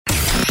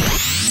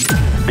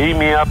Beat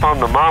me up on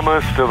the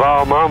mammost of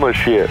all mama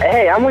shit.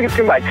 Hey, I'm looking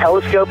through my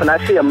telescope and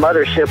I see a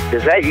mothership.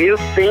 Is that you?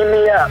 Beam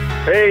me up.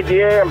 Hey,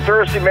 DA, I'm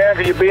thirsty, man.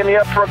 Can you beam me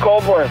up for a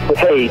cold one?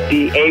 Hey,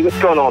 DA,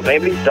 what's going on,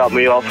 baby? Stop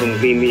me off and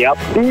beam me up.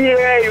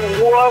 Yay,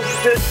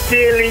 what's the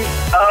silly?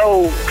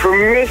 Oh,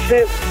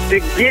 permission to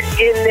get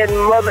in that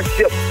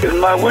mothership. Is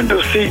my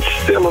window seat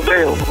still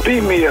available?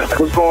 Beam me up.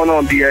 What's going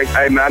on, DA?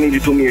 Hey, man, I need you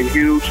to do me a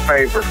huge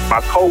favor.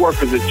 My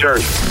coworker's a jerk,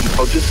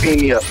 so just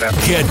beam me up, man.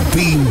 Get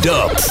beamed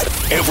up.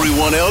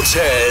 Everyone else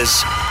has.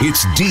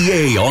 It's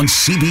DA on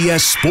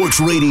CBS Sports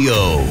Radio.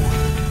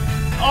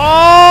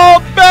 Oh,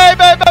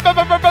 baby!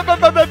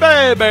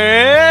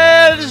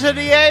 It is a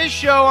DA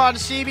show on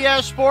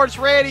CBS Sports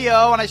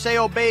Radio, and I say,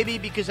 oh, baby,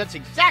 because that's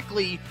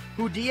exactly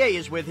who DA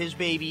is with his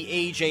baby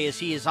AJ as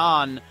he is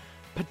on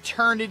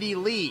paternity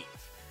leave.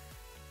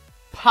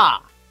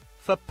 Pa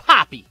for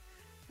Poppy,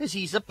 because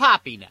he's a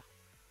Poppy now.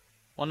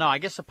 Well, no, I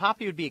guess a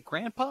Poppy would be a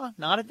grandpa,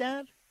 not a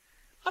dad.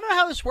 I don't know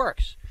how this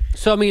works.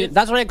 So, I mean,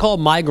 that's what I call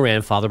my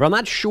grandfather, but I'm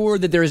not sure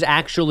that there's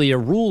actually a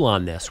rule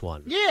on this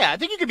one. Yeah, I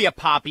think you could be a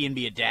Poppy and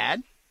be a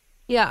dad.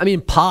 Yeah, I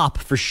mean, Pop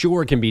for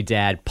sure can be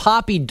dad.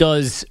 Poppy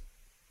does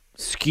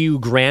skew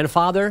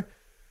grandfather,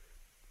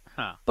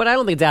 but I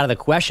don't think it's out of the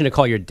question to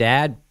call your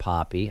dad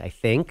Poppy, I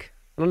think.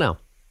 I don't know.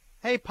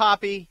 Hey,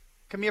 Poppy,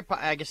 come here.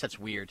 I guess that's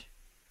weird.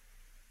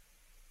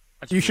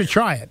 You should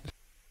try it.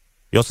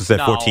 You also said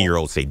No.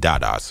 14-year-olds say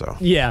dada, so.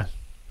 Yeah.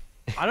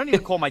 I don't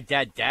even call my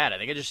dad dad. I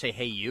think I just say,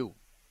 hey, you.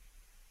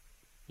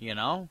 You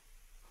know?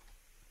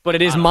 But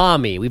it is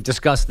mommy. We've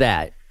discussed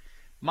that.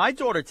 My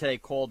daughter today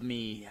called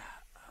me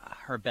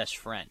her best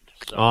friend.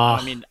 So, Oh.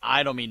 I mean,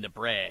 I don't mean to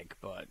brag,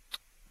 but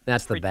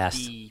That's the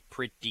best.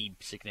 Pretty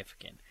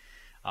significant.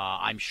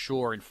 I'm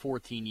sure in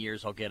 14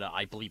 years I'll get a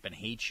I bleep and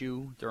hate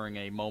you during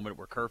a moment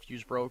where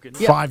curfew's broken.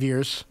 5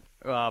 years.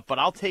 But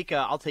I'll take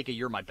a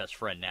you're my best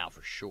friend now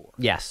for sure.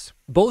 Yes.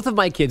 Both of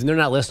my kids, and they're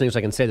not listening so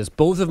I can say this,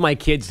 both of my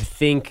kids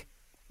think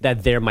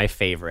that they're my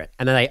favorite.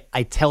 And then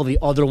I tell the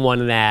other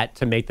one that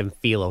to make them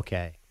feel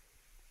okay.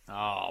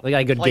 Oh, I got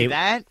a good play game.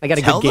 that? I got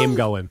a Tell good game them?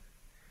 going.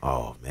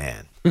 Oh,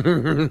 man.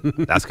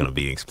 That's going to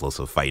be an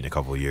explosive fight in a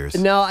couple of years.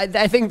 No, I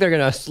think they're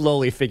going to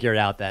slowly figure it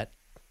out that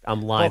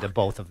I'm lying to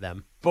both of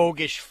them.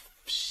 Bogish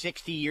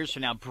 60 years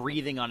from now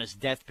breathing on his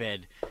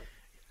deathbed.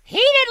 He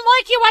didn't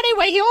like you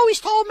anyway. He always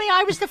told me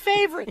I was the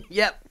favorite.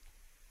 Yep.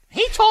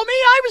 He told me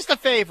I was the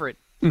favorite.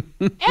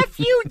 F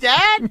you,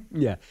 Dad.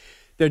 Yeah.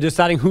 They're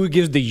deciding who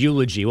gives the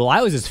eulogy. Well,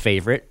 I was his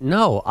favorite.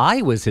 No,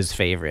 I was his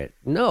favorite.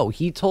 No,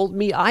 he told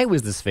me I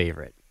was his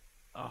favorite.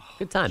 Oh,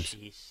 good times.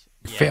 Jeez.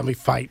 Yeah. Family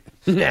fight.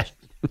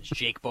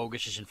 Jake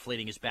Bogish is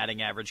inflating his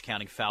batting average,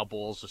 counting foul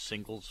balls as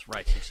singles.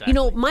 Right, exactly. You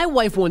know, my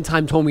wife one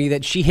time told me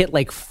that she hit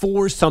like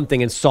 4-something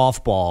in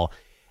softball.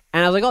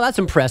 And I was like, oh, that's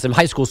impressive,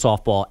 high school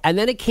softball. And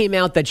then it came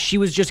out that she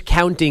was just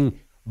counting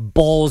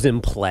balls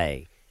in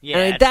play. Yeah.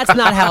 And that's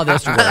not how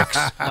this works.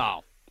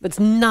 No. That's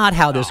not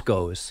how this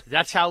goes.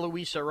 That's how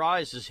Luis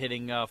Ariz is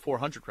hitting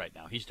 400 right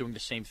now. He's doing the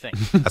same thing.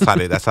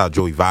 That's how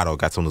Joey Votto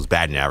got some of those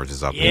batting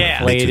averages up. Yeah.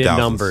 In the late Inflated 2000s.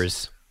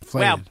 numbers.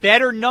 Wow,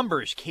 better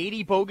numbers.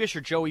 Katie Bogish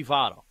or Joey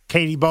Votto?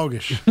 Katie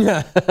Bogish.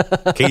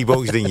 Katie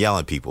Bogish didn't yell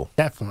at people.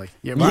 Definitely.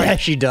 You're right. Yeah,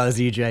 she does,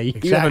 EJ. You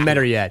Exactly. haven't met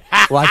her yet.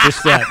 Watch your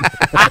step.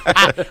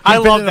 I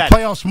You've been love in that. the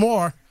playoffs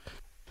more.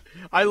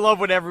 I love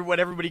when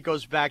everybody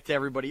goes back to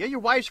everybody. Oh, your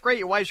wife's great.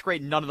 Your wife's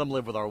great. None of them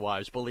live with our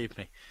wives. Believe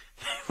me,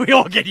 we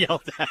all get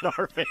yelled at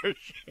our fair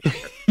share.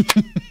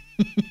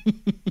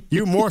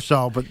 You more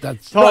so, but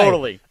that's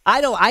Totally.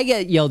 I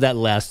get yelled at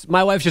less.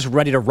 My wife's just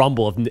ready to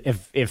rumble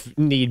if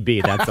need be.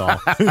 That's all.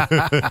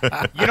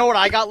 You know what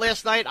I got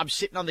last night? I'm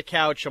sitting on the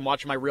couch. I'm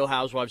watching my Real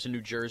Housewives of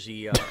New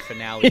Jersey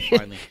finale.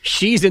 Finally,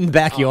 She's in the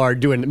backyard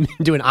doing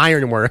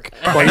iron work.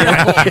 mowing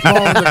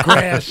the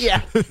grass.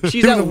 Yeah,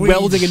 she's Through out the weeds.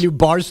 welding a new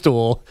bar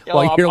stool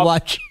while you're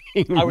watching.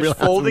 I was Real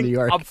Housewives of New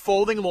York. I'm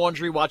folding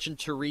laundry, watching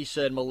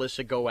Teresa and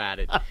Melissa go at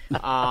it.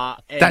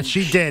 That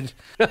she did.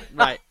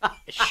 Right.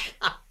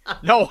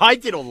 No, I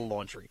did all the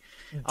laundry.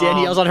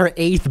 Danielle's on her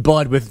 8th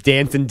bud with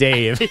Dancing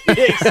Dave.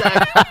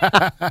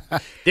 Exactly.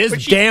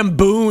 This damn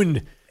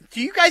Boone. Do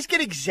you guys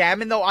get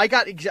examined, though? Like,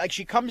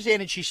 she comes in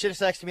and she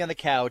sits next to me on the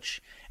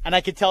couch, and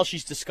I can tell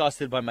she's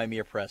disgusted by my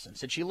mere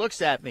presence. And she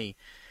looks at me.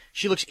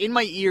 She looks in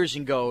my ears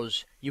and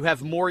goes, "You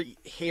have more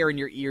hair in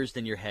your ears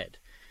than your head."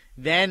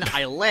 Then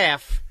I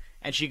laugh,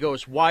 and she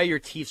goes, "Why are your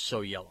teeth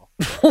so yellow?"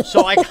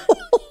 So I...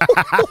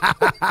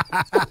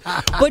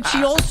 But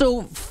she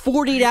also,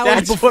 48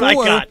 hours That's what I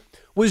before, got.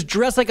 was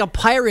dressed like a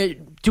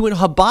pirate doing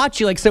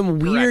hibachi, like some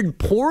weird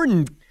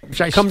porn Which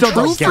I come still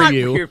true don't for get.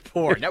 you. Weird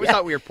porn. That was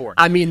not weird porn.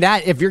 I mean,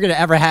 that if you're going to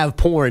ever have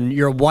porn,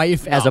 your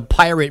wife as a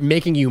pirate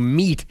making you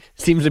meat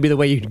seems to be the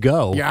way you'd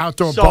go. Your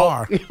outdoor So,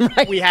 bar.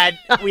 we had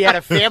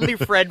a family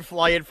friend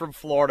fly in from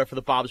Florida for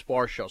the Bob's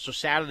Bar Show. So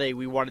Saturday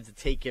we wanted to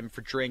take him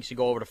for drinks and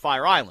go over to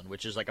Fire Island,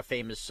 which is like a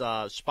famous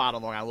spot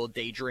on Long Island, a little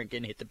day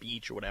drinking, hit the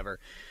beach or whatever.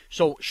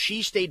 So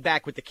she stayed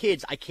back with the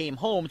kids. I came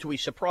home to a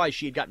surprise.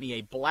 She had got me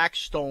a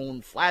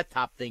Blackstone flat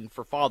top thing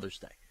for Father's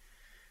Day.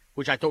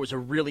 which I thought was a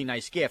really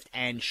nice gift.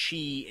 And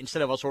she,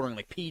 instead of us ordering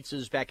like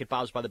pizzas back at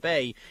Bob's by the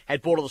Bay,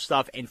 had bought all the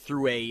stuff and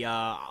threw a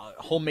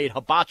homemade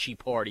hibachi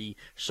party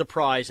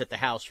surprise at the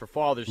house for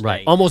Father's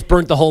Day. Almost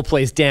burnt the whole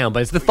place down,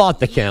 but it's the thought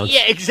that counts.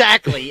 Yeah,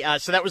 exactly.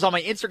 So that was on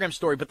my Instagram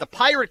story. But the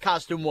pirate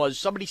costume was,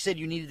 somebody said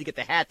you needed to get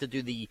the hat to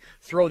do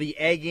throw the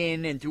egg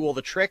in and do all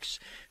the tricks.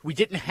 We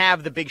didn't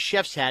have the big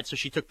chef's hat, so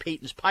she took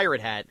Peyton's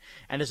pirate hat.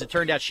 And as it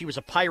turned out, she was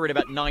a pirate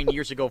about 9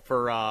 years ago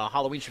for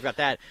Halloween. She forgot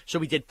that. So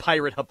we did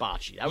pirate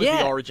hibachi. That was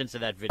the origins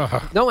of that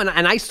video. No, and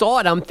I saw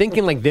it. I'm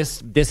thinking like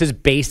this is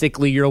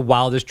basically your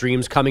wildest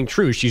dreams coming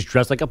true. She's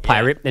dressed like a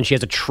pirate, and she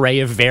has a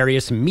tray of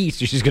various meats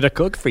that she's going to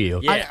cook for you.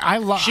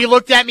 Yeah. She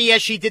looked at me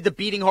as she did the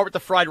beating heart with the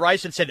fried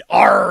rice and said,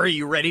 "Are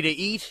you ready to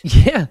eat?"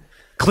 Yeah.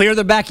 Clear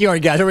the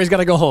backyard, guys. Everybody's got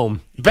to go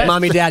home.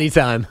 Mommy, daddy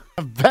time.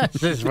 The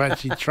best is when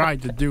she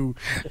tried to do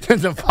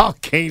the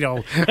volcano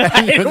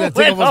and the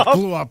thing almost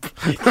blew up.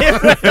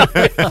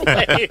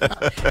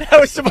 That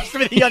was supposed to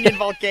be the onion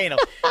volcano.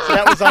 So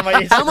that was on my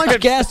Instagram. How much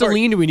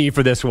gasoline do we need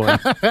for this one?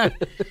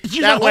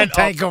 That went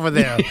tank over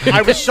there.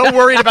 I was so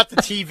worried about the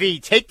TV.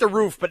 Take the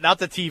roof, but not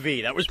the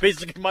TV. That was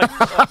basically my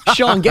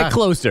Sean, get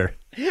closer.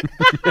 So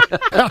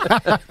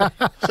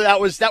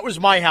that was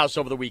my house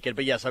over the weekend.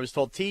 But yes, I was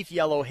told teeth,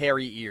 yellow,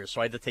 hairy ears.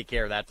 So I had to take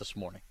care of that this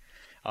morning.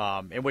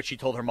 In which she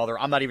told her mother,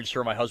 "I'm not even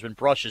sure my husband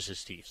brushes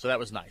his teeth." So that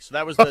was nice. So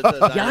that was the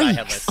night I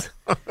had.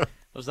 That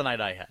was the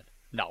night I had.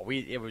 No,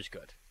 it was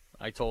good.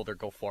 I told her,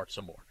 "Go fart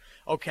some more."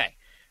 Okay,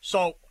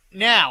 so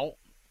now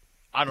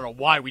I don't know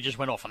why we just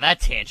went off on that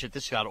tangent.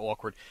 This got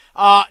awkward.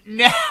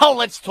 Now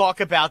let's talk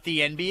about the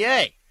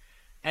NBA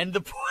and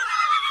the.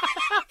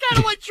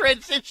 How do I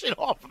transition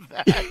off of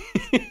that?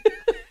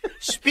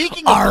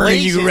 Speaking of Are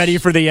Blazers, you ready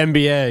for the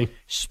NBA?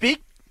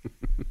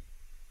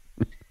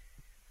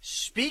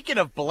 Speaking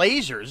of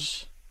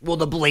Blazers. Will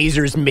the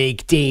Blazers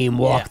make Dame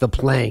walk the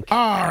plank?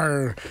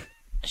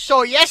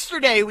 So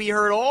yesterday we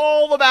heard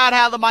all about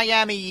how the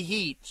Miami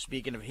Heat,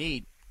 speaking of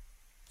Heat,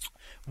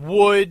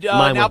 would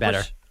Mine now were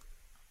better.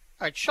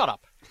 all right, shut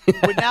up.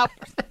 Would now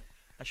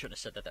I shouldn't have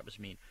said that. That was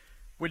mean.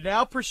 Would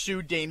now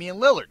pursue Damian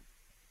Lillard.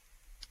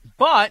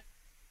 But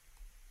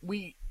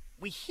we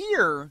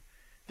hear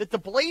that the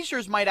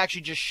Blazers might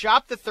actually just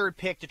shop the third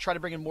pick to try to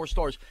bring in more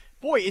stars.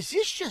 Boy, is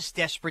this just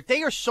desperate.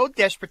 They are so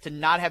desperate to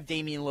not have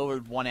Damian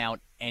Lillard one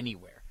out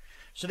anywhere.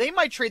 So they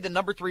might trade the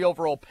number 3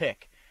 overall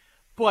pick.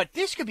 But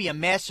this could be a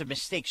massive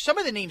mistake. Some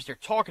of the names they're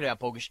talking about,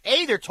 Bogus,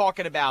 they're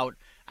talking about,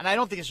 and I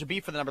don't think this would be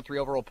for the number 3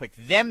 overall pick,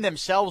 them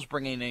themselves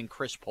bringing in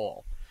Chris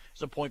Paul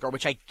as a point guard,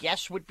 which I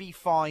guess would be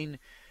fine.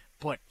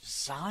 But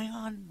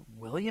Zion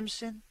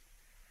Williamson,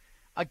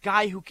 a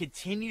guy who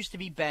continues to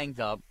be banged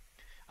up,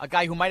 a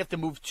guy who might have to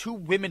move 2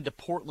 women to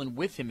Portland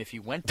with him if he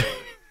went there.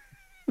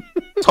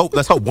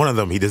 Let's hope one of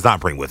them he does not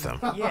bring with him.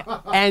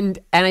 Yeah, and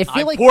I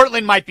feel like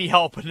Portland might be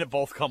helping to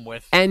both come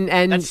with. And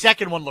that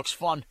second one looks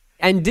fun.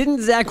 And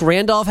didn't Zach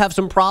Randolph have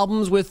some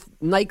problems with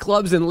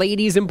nightclubs and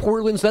ladies in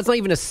Portland? So that's not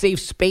even a safe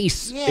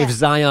space if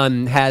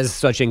Zion has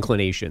such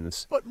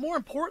inclinations. But more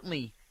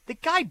importantly, the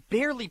guy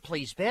barely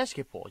plays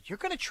basketball. You're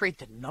going to trade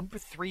the number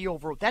 3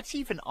 overall. That's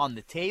even on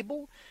the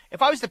table.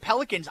 If I was the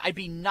Pelicans, I'd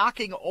be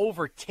knocking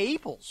over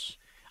tables.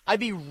 I'd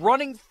be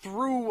running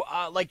through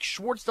like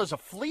Schwartz does a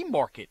flea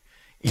market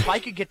if I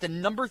could get the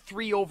number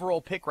 3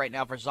 overall pick right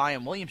now for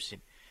Zion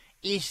Williamson.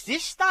 Is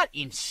this not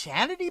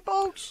insanity,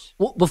 folks?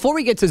 Well, before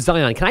we get to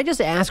Zion, can I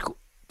just ask,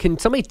 can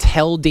somebody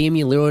tell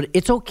Damian Lillard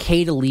it's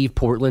okay to leave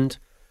Portland?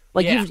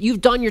 Like,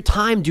 you've done your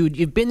time, dude.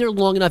 You've been there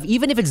long enough.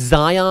 Even if it's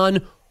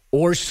Zion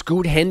or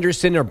Scoot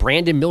Henderson or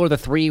Brandon Miller, the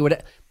 3,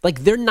 whatever,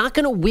 like, they're not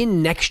going to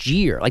win next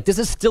year. Like, this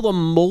is still a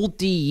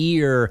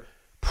multi-year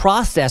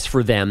process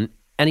for them,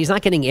 and he's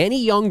not getting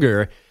any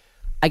younger.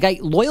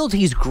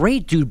 Loyalty is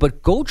great, dude,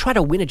 but go try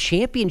to win a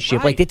championship.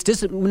 Right. Like, it's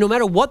just, no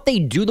matter what they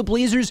do, the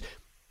Blazers,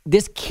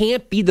 this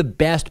can't be the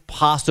best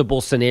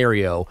possible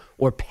scenario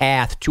or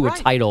path to a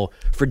title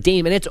for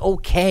Dame, and it's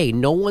okay.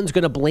 No one's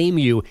going to blame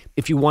you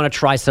if you want to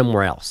try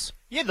somewhere else.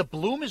 Yeah, the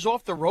bloom is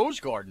off the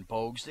rose garden,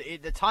 Bogues.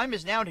 The time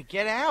is now to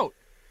get out.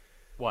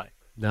 What?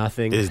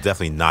 Nothing. It is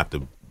definitely not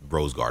the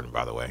Rose Garden,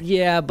 by the way.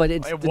 Yeah, but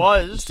it's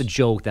the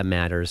joke that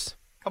matters.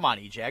 Come on,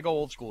 EJ. I go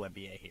old school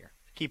NBA here.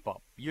 Keep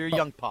up. You're a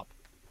young pup.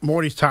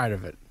 Morty's tired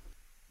of it.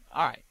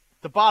 All right.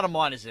 The bottom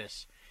line is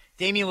this.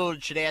 Damian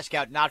Lillard should ask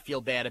out, not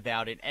feel bad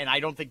about it, and I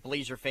don't think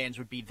Blazer fans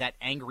would be that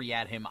angry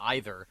at him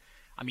either.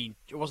 I mean,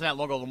 it wasn't that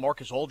long ago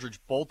LaMarcus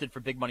Aldridge bolted for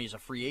big money as a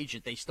free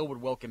agent. They still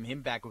would welcome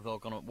him back with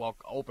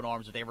open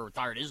arms if they ever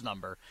retired his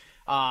number.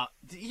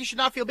 He should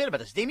not feel bad about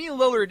this. Damian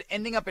Lillard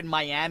ending up in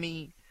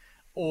Miami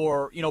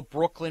or,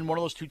 Brooklyn, one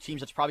of those 2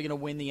 teams that's probably going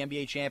to win the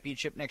NBA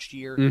championship next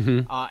year,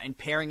 and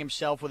pairing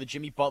himself with a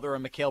Jimmy Butler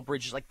and Mikal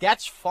Bridges, like,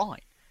 that's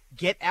fine.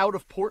 Get out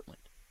of Portland.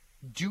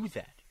 Do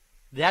that.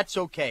 That's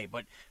okay,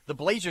 but the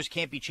Blazers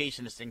can't be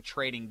chasing this thing,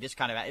 trading this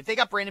kind of. If they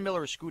got Brandon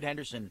Miller or Scoot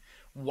Henderson,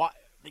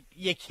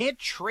 you can't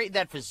trade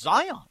that for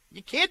Zion.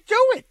 You can't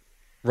do it.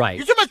 Right.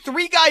 You're talking about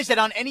 3 guys that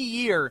on any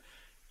year,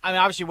 I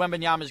mean, obviously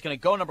Wembanyama is going to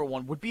go number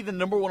 1, would be the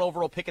number 1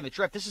 overall pick in the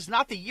draft. This is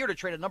not the year to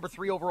trade a number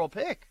 3 overall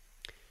pick.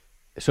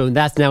 So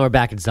that's now we're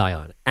back at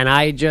Zion. And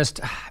I just,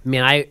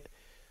 man,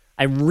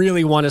 I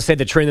really want to say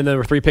the trade the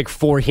number 3 pick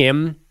for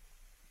him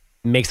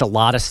makes a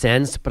lot of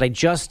sense, but he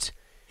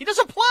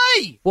doesn't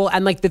play. Well,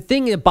 and like the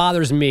thing that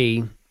bothers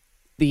me,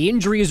 the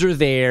injuries are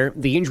there.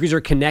 The injuries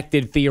are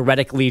connected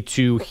theoretically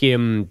to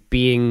him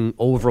being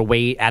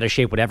overweight, out of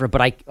shape, whatever.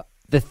 But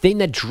the thing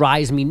that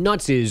drives me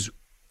nuts is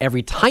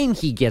every time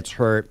he gets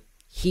hurt,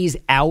 he's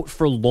out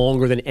for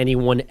longer than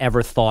anyone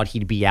ever thought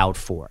he'd be out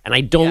for. And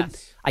I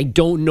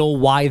don't know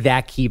why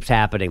that keeps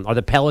happening. Are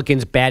the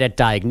Pelicans bad at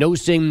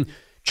diagnosing,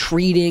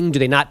 treating? Do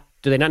they not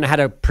know how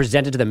to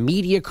present it to the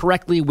media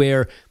correctly,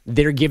 where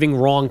they're giving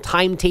wrong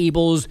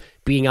timetables,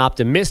 being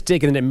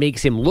optimistic, and then it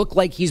makes him look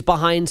like he's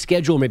behind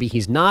schedule? Maybe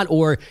he's not.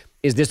 Or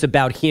is this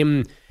about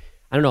him?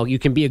 I don't know. You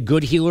can be a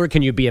good healer.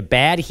 Can you be a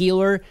bad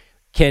healer?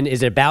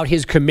 Is it about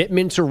his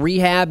commitment to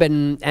rehab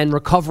and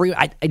recovery?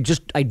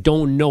 I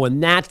don't know.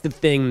 And that's the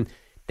thing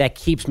that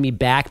keeps me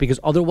back, because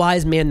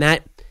otherwise, man,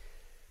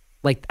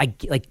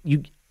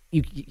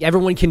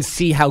 everyone can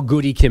see how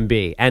good he can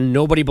be, and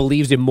nobody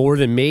believes it more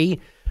than me.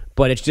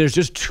 But there's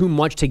just too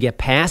much to get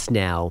past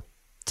now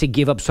to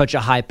give up such a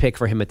high pick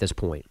for him at this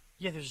point.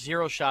 Yeah, there's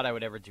zero shot I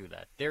would ever do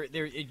that.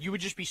 You would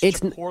just be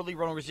such a poorly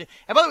run organization.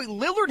 And by the way,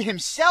 Lillard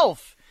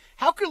himself,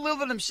 how could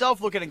Lillard himself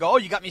look at it and go, "Oh,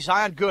 you got me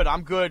Zion, good,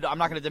 I'm good, I'm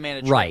not going to demand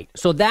a trade"? Right.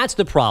 So that's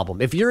the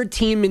problem. If you're a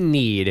team in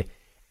need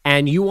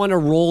and you want to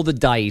roll the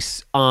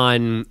dice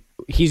on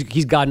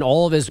he's gotten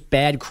all of his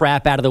bad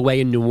crap out of the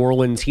way in New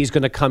Orleans, he's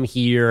going to come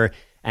here,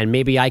 and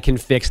maybe I can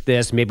fix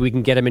this. Maybe we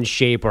can get him in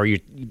shape, or you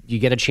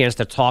get a chance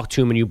to talk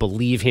to him and you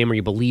believe him or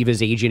you believe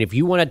his agent. If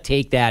you want to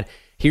take that,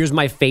 here's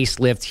my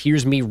facelift,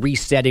 here's me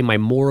resetting my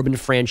Moribund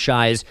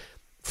franchise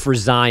for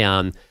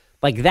Zion.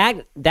 Like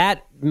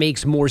that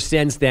makes more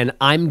sense than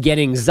I'm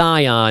getting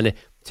Zion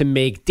to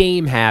make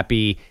Dame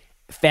happy.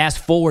 Fast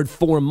forward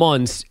 4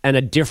 months and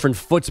a different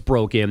foot's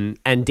broken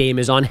and Dame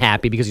is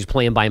unhappy because he's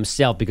playing by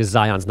himself because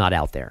Zion's not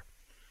out there.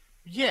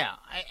 Yeah,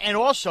 and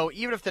also,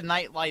 even if the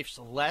nightlife's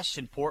less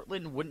in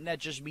Portland, wouldn't that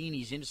just mean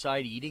he's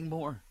inside eating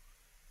more?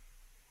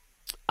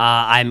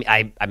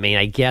 I mean,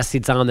 I guess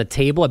it's on the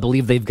table. I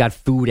believe they've got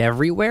food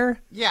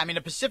everywhere. Yeah, I mean,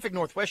 the Pacific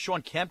Northwest,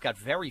 Sean Kemp got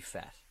very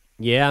fat.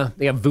 Yeah,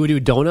 they have Voodoo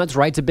Donuts,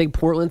 right? It's a big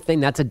Portland thing.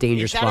 That's a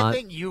dangerous spot. Is that a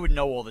thing? You would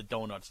know all the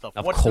donut stuff.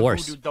 Of What's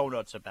course. the Voodoo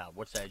Donuts about?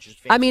 What's that?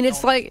 Just I mean,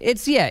 it's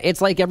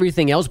like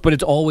everything else, but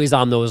it's always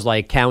on those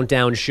like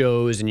countdown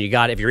shows. And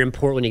if you're in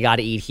Portland, you got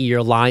to eat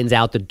here. Lines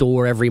out the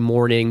door every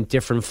morning,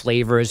 different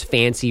flavors,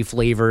 fancy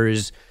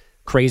flavors,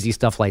 crazy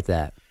stuff like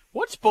that.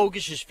 What's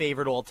Bogish's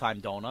favorite all-time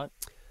donut?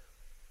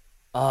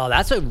 Oh,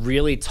 that's a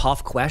really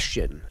tough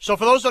question. So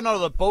for those who don't know,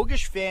 the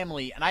Bogish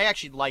family, and I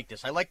actually like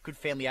this. I like good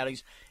family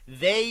outings.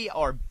 They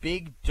are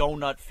big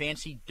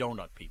fancy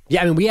donut people.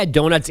 Yeah, I mean, we had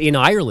donuts in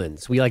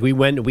Ireland.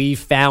 We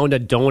found a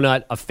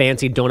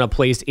fancy donut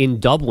place in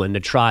Dublin to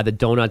try the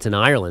donuts in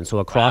Ireland. So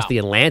across the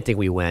Atlantic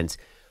we went.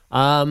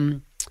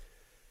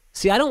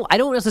 See, I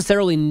don't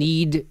necessarily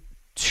need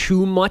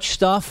too much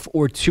stuff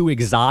or too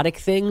exotic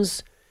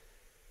things.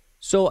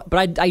 So,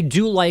 but I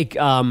do like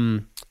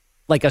a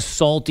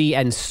salty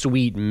and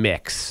sweet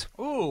mix.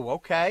 Ooh,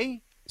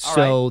 okay.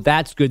 So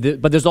that's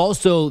good. But there's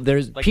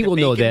like people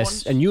know this,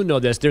 ones? And you know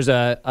this. There's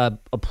a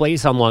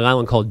place on Long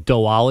Island called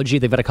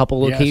Doughology. They've got a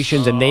couple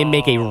locations, and they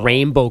make a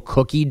rainbow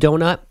cookie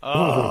donut,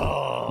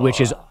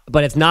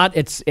 but it's not.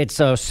 It's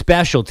a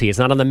specialty. It's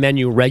not on the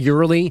menu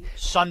regularly.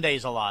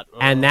 Sundays a lot,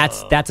 and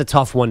that's a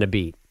tough one to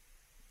beat.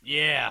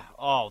 Yeah.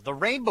 Oh, the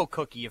rainbow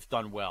cookie, if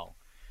done well.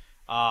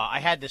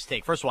 I had this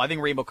take. First of all, I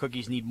think rainbow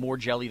cookies need more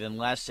jelly than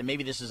less, and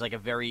maybe this is like a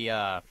very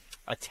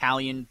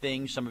Italian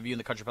thing. Some of you in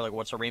the country are probably like,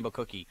 "What's a rainbow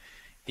cookie?"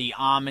 The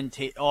almond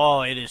taste.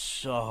 Oh, it is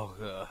so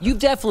good. You've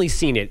definitely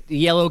seen it.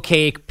 Yellow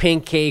cake,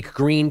 pink cake,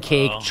 green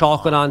cake,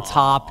 chocolate on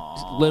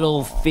top,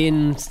 little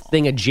thin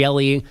thing of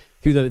jelly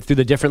through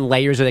the different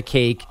layers of the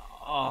cake.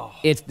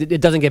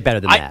 It doesn't get better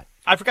than that.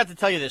 I forgot to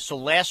tell you this. So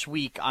last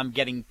week, I'm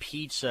getting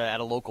pizza at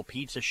a local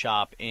pizza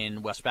shop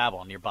in West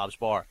Babylon near Bob's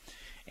Bar,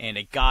 and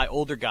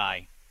older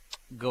guy,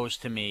 goes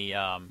to me.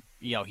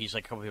 He's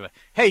like a couple people.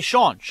 Hey,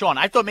 Sean,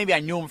 I thought maybe I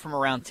knew him from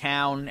around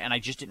town, and I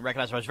just didn't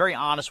recognize him. I was very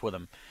honest with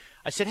him.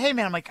 I said, "Hey,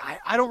 man," I'm like,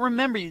 I don't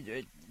remember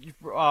you.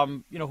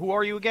 Who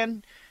are you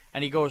again?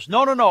 And he goes,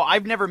 No,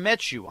 I've never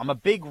met you. I'm a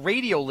big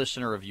radio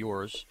listener of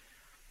yours.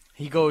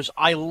 He goes,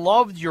 I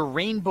loved your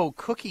rainbow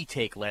cookie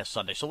take last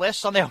Sunday. So last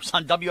Sunday I was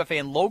on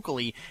WFAN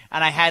locally,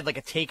 and I had like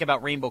a take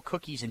about rainbow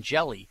cookies and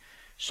jelly.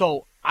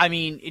 So, I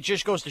mean, it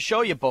just goes to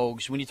show you,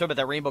 Bogues, when you talk about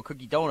that rainbow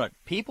cookie donut,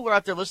 people are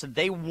out there listening.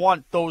 They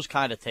want those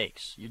kind of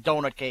takes. Your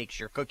donut cakes,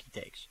 your cookie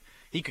takes.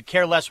 He could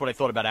care less what I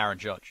thought about Aaron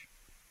Judge.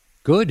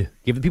 Good.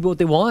 Give the people what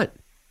they want.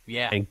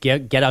 Yeah. And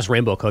get us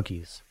rainbow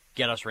cookies.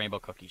 Get us rainbow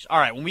cookies. All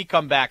right, when we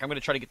come back, I'm going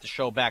to try to get the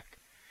show back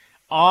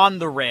on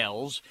the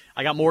rails.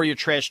 I got more of your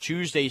Trash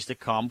Tuesdays to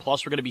come.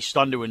 Plus, we're going to be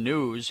stunned to a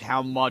news.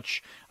 How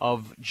much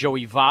of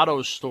Joey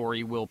Votto's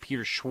story will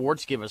Peter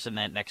Schwartz give us in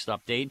that next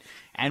update?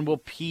 And will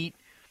Pete,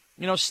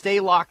 stay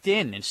locked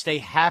in and stay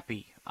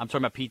happy? I'm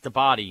talking about Pete the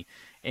Body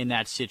in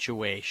that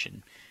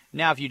situation.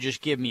 Now, if you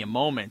just give me a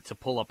moment to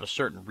pull up a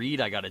certain read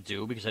I got to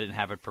do because I didn't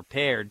have it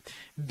prepared.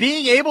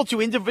 Being able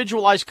to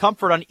individualize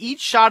comfort on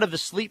each side of the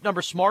Sleep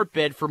Number smart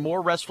bed for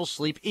more restful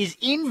sleep is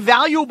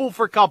invaluable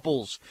for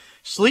couples.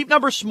 Sleep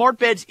Number smart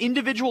beds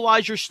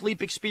individualize your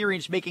sleep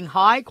experience, making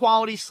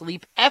high-quality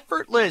sleep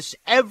effortless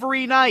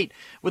every night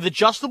with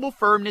adjustable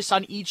firmness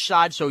on each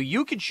side so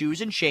you can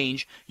choose and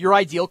change your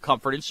ideal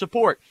comfort and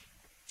support.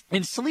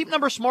 And Sleep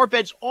Number smart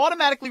beds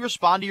automatically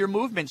respond to your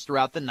movements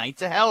throughout the night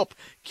to help,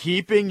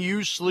 keeping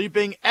you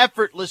sleeping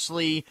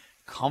effortlessly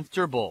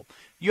comfortable.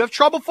 You have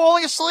trouble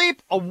falling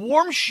asleep? A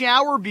warm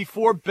shower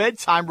before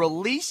bedtime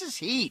releases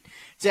heat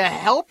to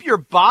help your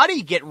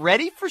body get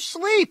ready for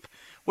sleep.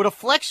 With a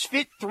Flex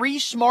Fit 3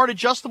 Smart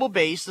adjustable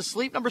base, the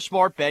Sleep Number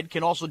smart bed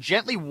can also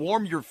gently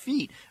warm your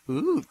feet,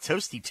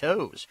 toasty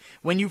toes,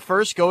 when you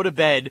first go to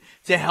bed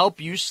to help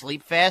you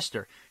sleep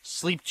faster.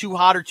 Sleep too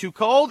hot or too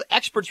cold?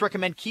 Experts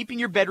recommend keeping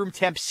your bedroom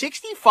temp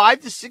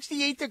 65 to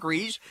 68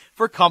 degrees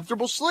for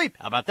comfortable sleep.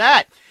 How about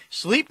that?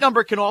 Sleep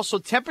Number can also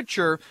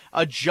temperature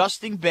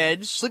adjusting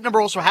beds. Sleep Number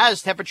also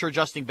has temperature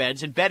adjusting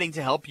beds and bedding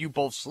to help you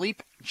both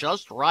sleep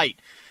just right.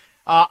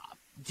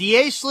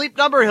 DA Sleep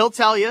Number, he'll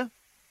tell you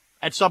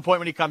at some point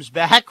when he comes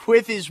back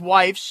with his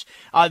wife's.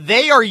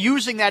 They are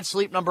using that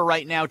Sleep Number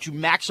right now to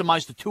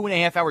maximize the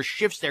 2.5-hour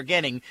shifts they're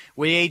getting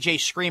with AJ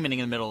screaming in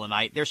the middle of the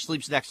night. Their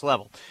sleep's next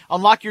level.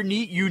 Unlock your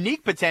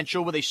unique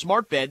potential with a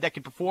smart bed that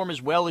can perform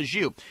as well as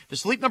you. The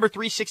Sleep Number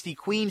 360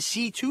 Queen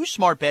C2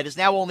 smart bed is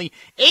now only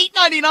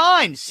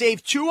 $899.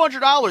 Save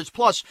 $200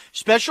 plus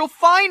special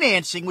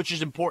financing, which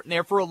is important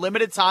there for a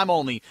limited time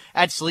only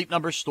at Sleep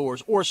Number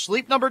stores or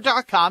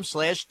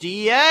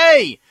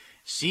sleepnumber.com/DA.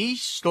 See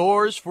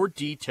stores for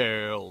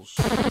details.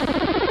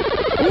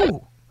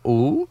 Ooh,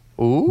 ooh,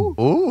 ooh,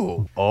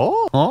 ooh,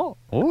 oh.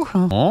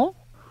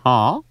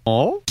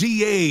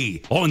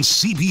 DA on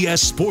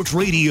CBS Sports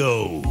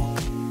Radio.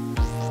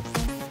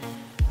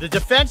 The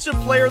Defensive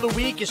Player of the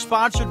Week is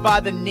sponsored by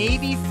the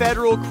Navy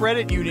Federal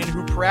Credit Union,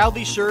 who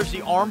proudly serves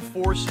the Armed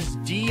Forces,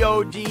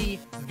 DoD,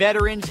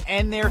 veterans,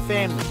 and their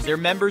families. Their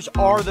members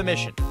are the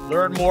mission.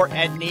 Learn more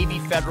at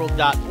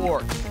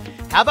NavyFederal.org.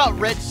 How about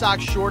Red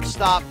Sox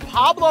shortstop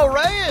Pablo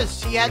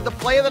Reyes? He had the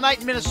play of the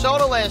night in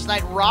Minnesota last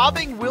night,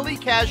 robbing Willie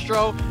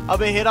Castro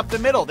of a hit up the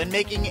middle, then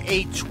making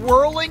a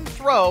twirling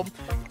throw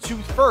to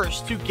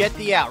first to get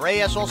the out.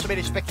 Reyes also made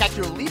a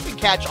spectacular leaping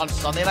catch on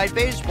Sunday Night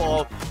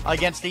Baseball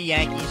against the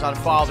Yankees on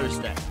Father's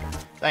Day.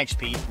 Thanks,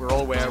 Pete. We're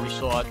all aware. We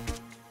saw it.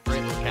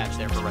 Great little catch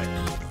there for Reyes.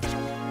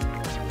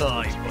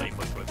 Boy.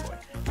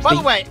 By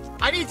the way,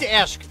 I need to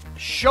ask,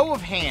 show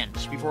of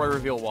hands before I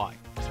reveal why.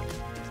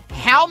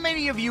 How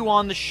many of you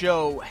on the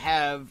show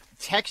have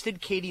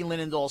texted Katie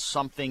Linendoll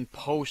something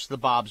post the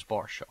Bob's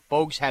Bar Show?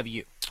 Bogues, have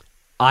you?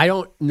 I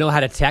don't know how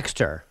to text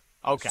her.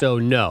 Okay. So,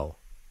 no.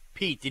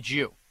 Pete, did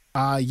you?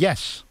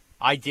 Yes.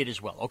 I did as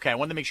well. Okay, I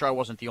wanted to make sure I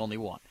wasn't the only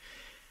one.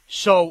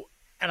 So,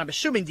 and I'm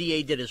assuming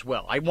DA did as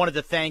well. I wanted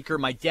to thank her.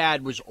 My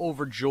dad was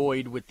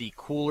overjoyed with the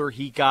cooler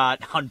he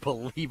got.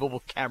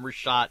 Unbelievable camera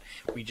shot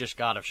we just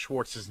got of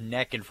Schwartz's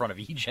neck in front of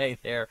EJ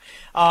there.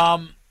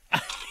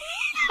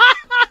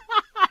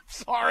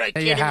 Sorry, I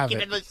can't even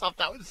get into this stuff.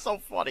 That was so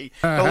funny.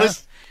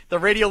 The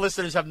radio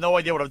listeners have no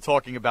idea what I'm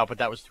talking about, but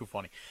that was too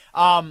funny.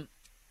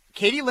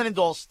 Katie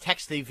Linendoll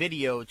texted a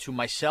video to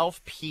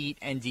myself, Pete,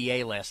 and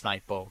DA last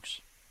night, Bogues,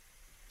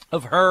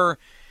 of her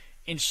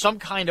in some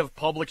kind of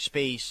public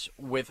space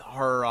with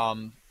her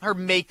her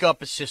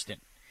makeup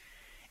assistant.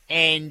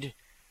 And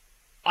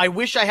I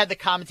wish I had the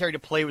commentary to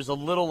play. It was a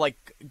little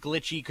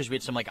glitchy because we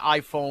had some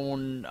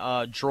iPhone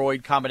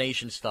Droid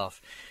combination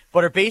stuff.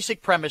 But her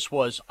basic premise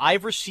was,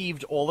 I've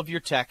received all of your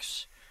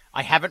texts.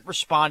 I haven't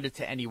responded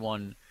to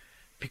anyone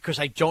because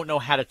I don't know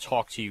how to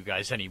talk to you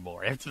guys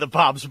anymore after the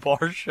Bob's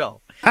Bar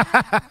Show.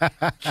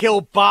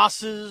 Kill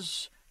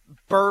bosses,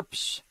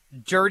 burps,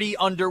 dirty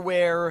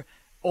underwear,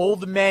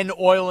 old men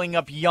oiling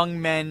up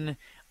young men.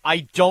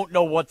 I don't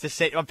know what to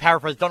say. I'm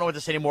paraphrasing. Don't know what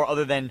to say anymore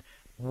other than,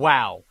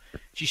 wow.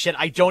 She said,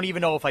 I don't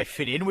even know if I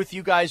fit in with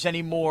you guys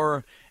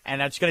anymore,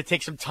 and it's going to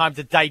take some time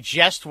to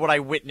digest what I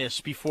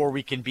witnessed before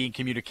we can be in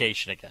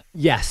communication again.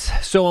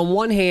 Yes. So on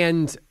one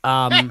hand...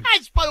 By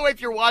the way,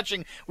 if you're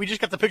watching, we just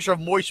got the picture of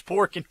moist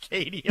pork and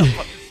Katie up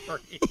on the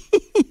screen.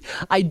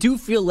 I do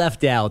feel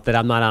left out that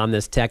I'm not on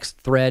this text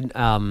thread.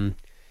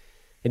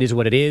 It is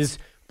what it is.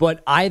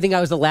 But I think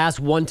I was the last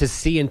one to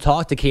see and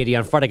talk to Katie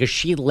on Friday because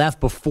she left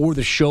before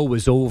the show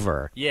was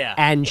over. Yeah.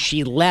 And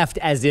she left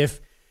as if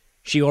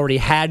she already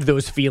had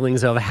those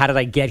feelings of, how did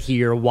I get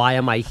here? Why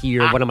am I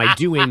here? What am I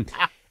doing?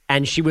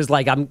 And she was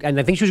like, and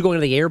I think she was going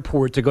to the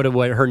airport to go to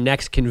her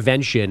next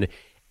convention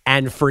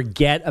and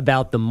forget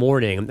about the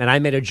morning. And I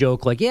made a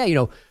joke like,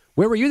 yeah,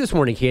 where were you this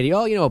morning, Katie?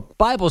 Oh,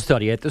 Bible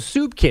study at the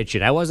soup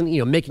kitchen. I wasn't,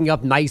 making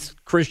up nice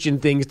Christian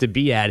things to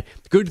be at,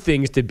 good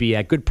things to be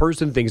at, good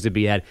person things to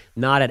be at,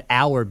 not at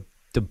our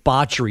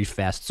debauchery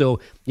fest. So,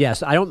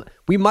 yes,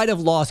 we might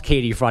have lost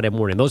Katie Friday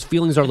morning. Those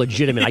feelings are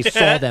legitimate. I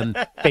saw them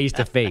face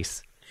to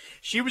face.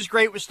 She was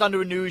great with Stun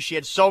to a News. She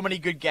had so many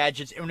good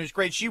gadgets. And it was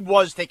great. She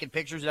was taking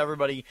pictures of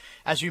everybody,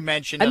 as you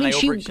mentioned. I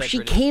mean, she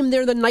came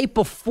there the night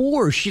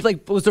before. She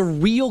was a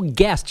real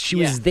guest. She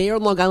was there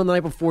on Long Island the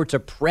night before to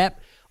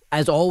prep.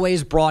 As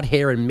always, brought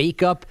hair and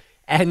makeup.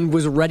 And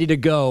was ready to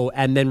go,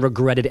 and then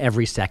regretted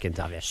every second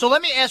of it. So let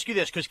me ask you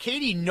this, because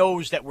Katie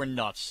knows that we're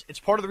nuts.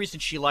 It's part of the reason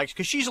she likes,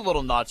 because she's a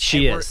little nuts.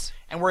 She is.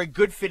 And we're a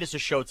good fit as a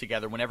show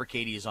together whenever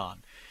Katie is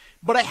on.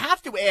 But I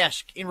have to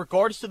ask, in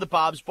regards to the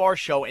Bob's Bar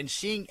Show, and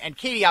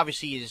Katie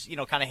obviously is,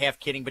 kind of half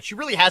kidding, but she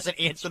really hasn't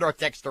answered our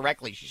text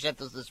directly. She sent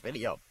us this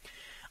video.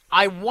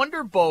 I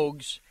wonder,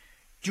 Bogues,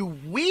 do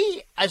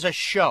we as a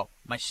show,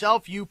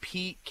 myself, you,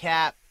 Pete,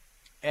 Kat,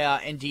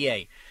 and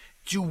DA,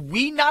 do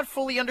we not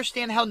fully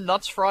understand how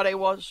nuts Friday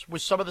was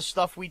with some of the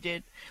stuff we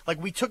did?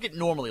 Like, we took it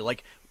normally.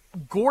 Like,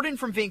 Gordon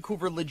from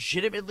Vancouver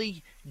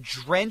legitimately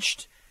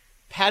drenched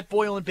Pat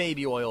Boyle in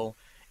baby oil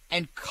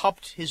and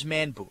cupped his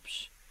man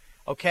boobs.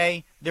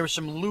 Okay? There were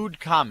some lewd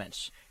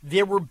comments.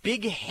 There were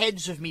big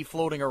heads of me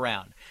floating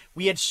around.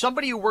 We had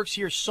somebody who works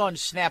here's son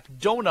snap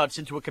donuts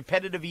into a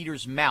competitive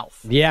eater's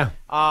mouth. Yeah.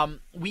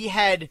 We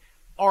had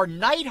our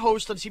night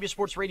host on CBS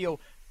Sports Radio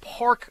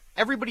park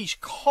everybody's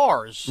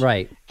cars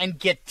and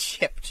get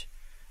tipped.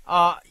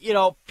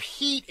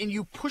 Pete and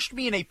you pushed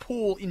me in a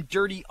pool in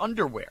dirty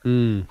underwear.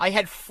 I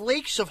had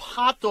flakes of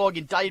hot dog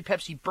and Diet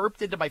Pepsi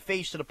burped into my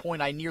face to the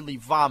point I nearly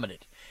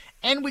vomited.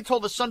 And we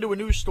told the Sun to a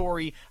News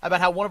story about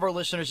how one of our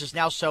listeners is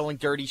now selling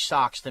dirty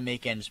socks to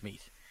make ends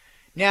meet.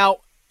 Now,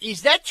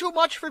 is that too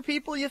much for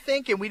people, you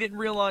think, and we didn't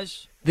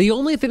realize? The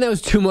only thing that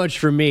was too much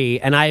for me,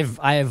 and I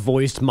have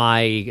voiced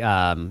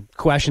my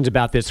questions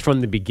about this from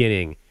the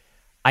beginning,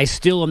 I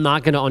still am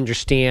not going to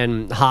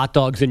understand hot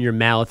dogs in your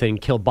mouth and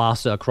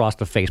kielbasa across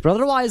the face. But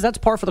otherwise, that's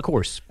par for the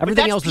course.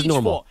 Everything else is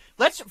normal.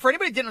 For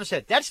anybody who didn't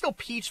understand, that's still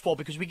Pete's fault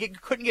because we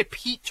couldn't get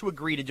Pete to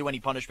agree to do any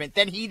punishment.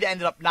 Then he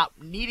ended up not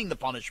needing the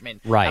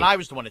punishment, and I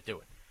was the one to do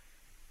it.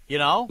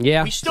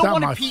 Yeah. We still it's not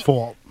wanted my Pete.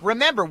 Fault.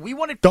 Remember, we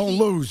wanted Don't Pete.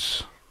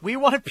 lose. We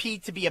wanted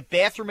Pete to be a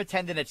bathroom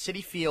attendant at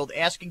Citi Field,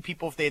 asking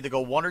people if they had to go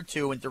one or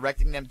two and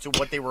directing them to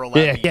what they were allowed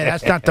to eat. Yeah,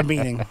 that's not the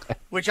meaning.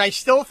 Which I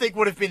still think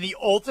would have been the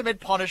ultimate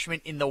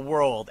punishment in the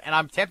world, and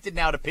I'm tempted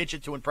now to pitch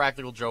it to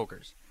Impractical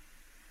Jokers.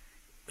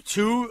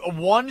 2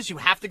 ones, you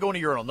have to go in a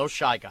urinal, no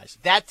Shy Guys.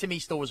 That, to me,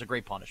 still was a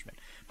great punishment.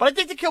 But I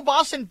think the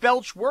kielbasa and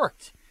belch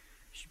worked.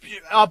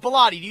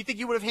 Bilotti, do you think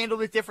you would have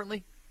handled it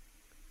differently?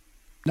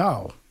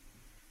 No.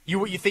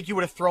 You think you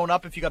would have thrown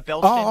up if you got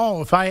belched in?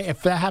 Oh,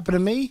 if that happened to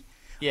me?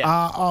 Yeah.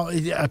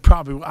 I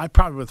probably would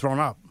have thrown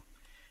up.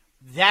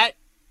 That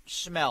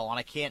smell, and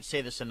I can't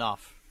say this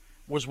enough,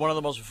 was one of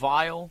the most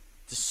vile,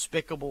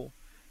 despicable,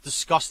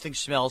 disgusting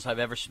smells I've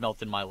ever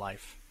smelt in my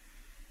life.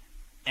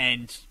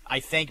 And I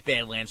thank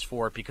Badlands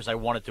for it because I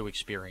wanted to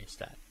experience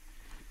that.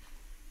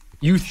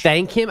 You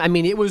thank him? I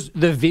mean, it was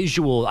the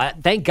visual.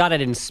 Thank God I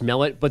didn't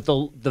smell it, but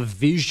the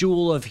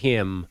visual of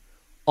him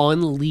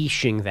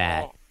unleashing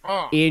that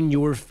in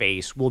your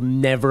face will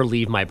never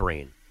leave my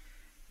brain.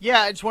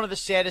 Yeah, it's one of the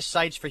saddest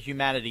sights for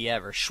humanity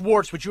ever.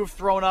 Schwartz, would you have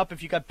thrown up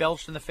if you got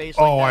belched in the face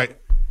like that?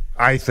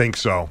 I think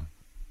so.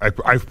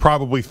 I've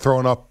probably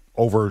thrown up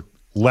over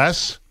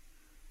less,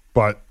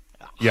 but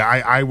yeah,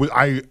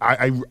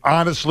 I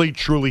honestly,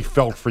 truly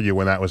felt for you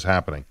when that was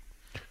happening.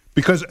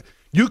 Because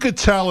you could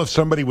tell if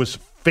somebody was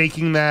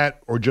faking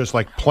that or just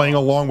like playing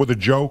along with a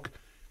joke.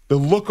 The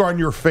look on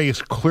your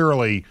face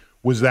clearly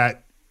was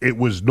that it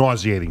was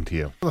nauseating to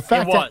you. The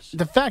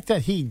fact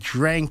that he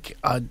drank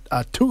a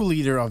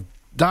 2-liter of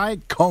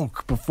Diet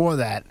Coke before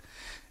that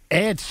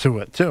adds to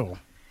it, too.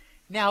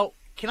 Now,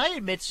 can I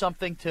admit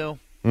something, too?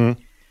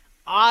 Mm-hmm.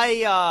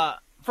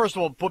 First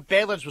of all,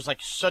 Badlands was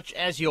such,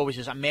 as he always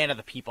is, a man of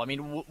the people. I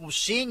mean,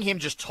 seeing him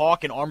just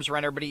talk and arms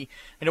around everybody,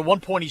 and at one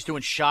point he's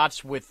doing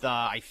shots with,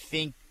 I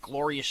think,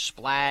 Glorious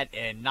Splat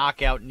and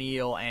Knockout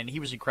Neil, and he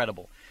was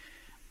incredible.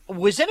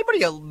 Was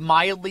anybody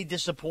mildly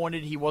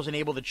disappointed he wasn't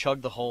able to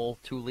chug the whole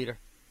 2-liter?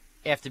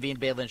 After being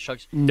Badlands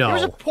chugs? No. There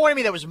was a point of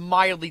me that was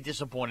mildly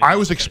disappointed. I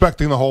was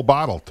expecting the whole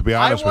bottle, to be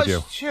honest with you. I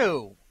was,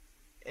 too.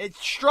 It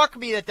struck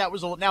me that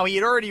was a... Now, he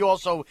had already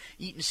also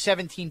eaten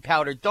 17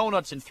 powdered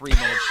donuts in 3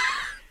 minutes.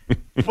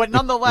 But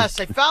nonetheless,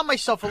 I found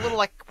myself a little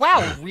like,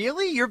 wow,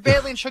 really? You're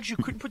Badlands chugs? You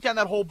couldn't put down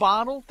that whole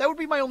bottle? That would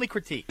be my only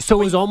critique.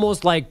 So it was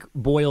almost like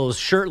Boyle's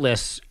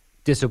shirtless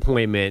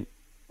disappointment.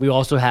 We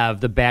also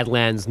have the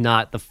Badlands,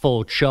 not the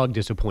full chug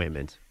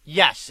disappointment.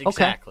 Yes,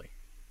 exactly.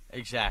 Okay.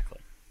 Exactly.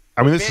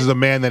 I mean, this is a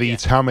man that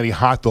eats how many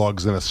hot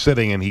dogs in a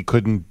sitting, and he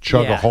couldn't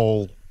chug a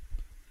whole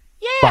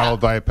bottle of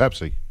Diet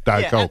Pepsi,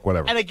 Diet Coke,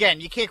 whatever. And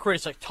again, you can't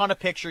criticize. A ton of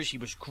pictures. He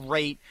was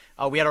great.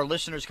 We had our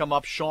listeners come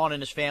up, Sean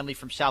and his family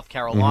from South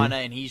Carolina,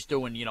 and he's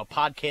doing,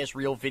 podcast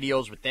reel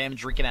videos with them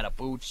drinking out of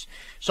boots.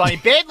 So, I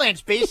mean,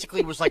 Badlands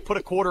basically was like, put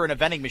a quarter in a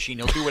vending machine.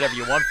 He'll do whatever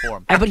you want for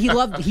him. But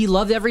he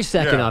loved every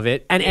second of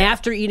it. And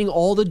after eating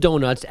all the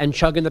donuts and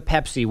chugging the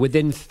Pepsi,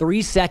 within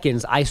 3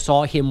 seconds, I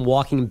saw him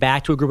walking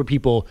back to a group of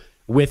people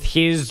with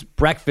his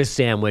breakfast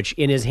sandwich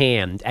in his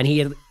hand, and he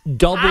had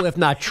double, if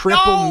not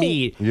triple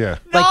meat. Yeah.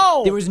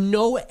 Like, there was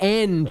no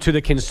end to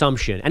the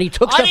consumption, and he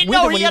took stuff with him when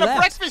he left. I didn't know he had a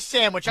breakfast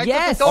sandwich. I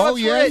Yes. thought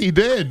the donuts were it. He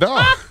did.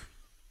 No.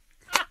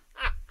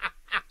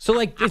 So,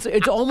 like,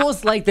 it's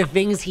almost like the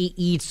things he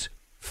eats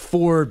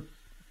for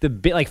the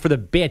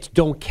bits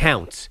don't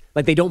count.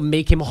 Like, they don't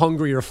make him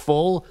hungry or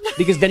full,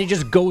 because then he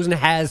just goes and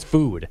has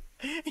food.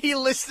 He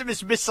lists them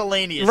as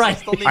miscellaneous. Right.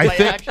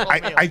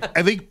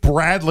 I think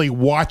Bradley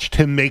watched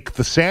him make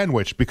the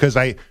sandwich, because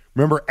I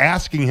remember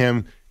asking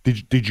him,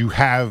 Did you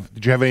have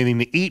anything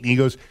to eat? And he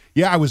goes,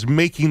 yeah, I was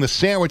making the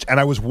sandwich, and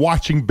I was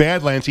watching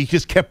Badlands. He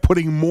just kept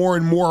putting more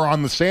and more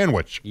on the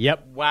sandwich.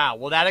 Yep. Wow.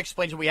 Well, that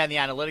explains what we had in the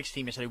analytics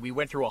team yesterday. We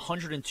went through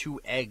 102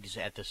 eggs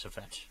at this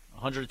event.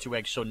 102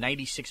 eggs, so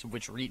 96 of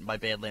which were eaten by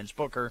Badlands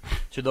Booker.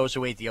 To those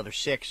who ate the other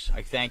 6,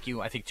 I thank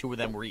you. I think 2 of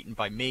them were eaten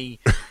by me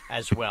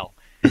as well.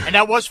 And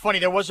that was funny.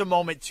 There was a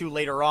moment, too,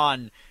 later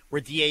on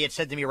where DA had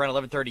said to me around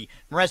 11:30,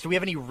 Mraz, do we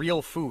have any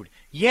real food?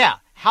 Yeah.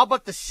 How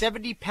about the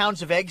 70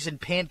 pounds of eggs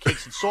and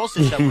pancakes and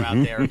sausage that were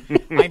out there?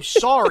 I'm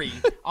sorry.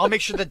 I'll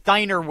make sure the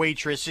diner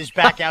waitress is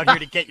back out here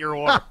to get your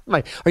order.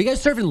 Are you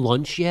guys serving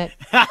lunch yet?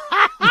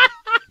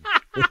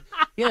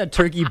 You had a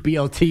turkey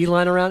BLT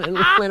lying around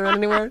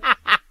anywhere?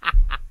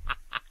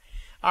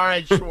 All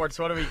right, Schwartz,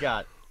 what do we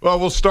got? Well,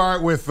 we'll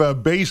start with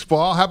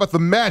baseball. How about the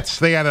Mets?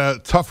 They had a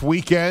tough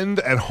weekend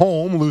at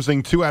home,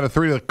 losing 2 out of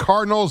 3 to the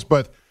Cardinals,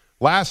 but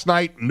last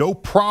night, no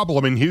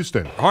problem in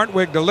Houston.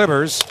 Hartwig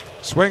delivers,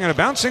 swinging a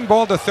bouncing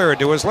ball to third.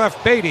 To his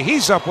left, Beatty.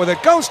 He's up with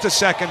it, goes to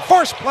second.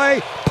 Force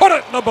play, put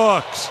it in the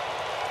books.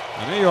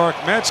 The New York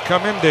Mets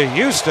come into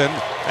Houston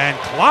and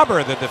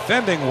clobber the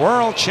defending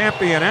world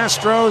champion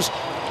Astros.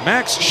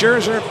 Max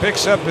Scherzer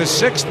picks up his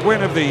 6th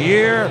win of the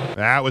year.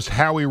 That was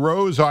Howie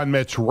Rose on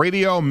Mets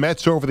radio.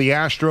 Mets over the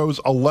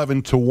Astros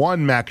 11-1.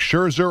 Max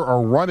Scherzer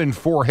a run and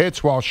 4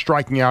 hits while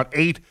striking out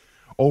 8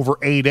 over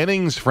 8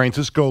 innings.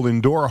 Francisco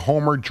Lindor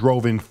homer,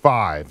 drove in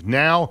 5.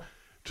 Now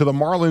to the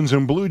Marlins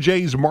and Blue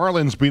Jays.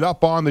 Marlins beat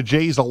up on the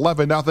Jays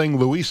 11-0.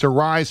 Luis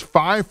Arraez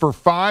 5 for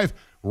 5.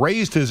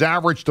 Raised his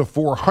average to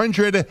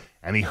 400,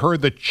 and he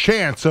heard the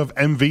chants of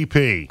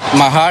MVP.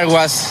 My heart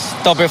was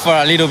stopping for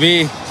a little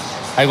bit.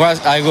 I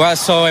was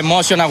so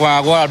emotional when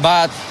I got at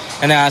bat,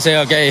 and then I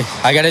said, okay,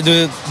 I got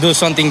to do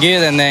something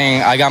good, and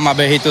then I got my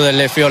big hit to the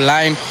left field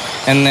line,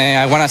 and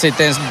then I want to say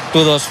thanks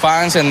to those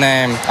fans, and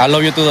then I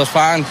love you to those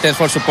fans. Thanks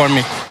for supporting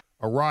me.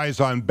 Arraez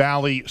on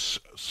Bally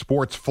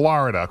Sports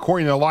Florida.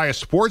 According to Elias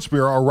Sports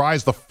Bureau,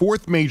 Arraez the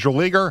 4th major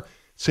leaguer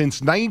since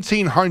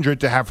 1900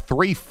 to have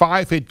 3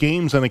 5-hit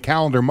games in a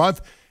calendar month,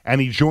 and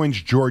he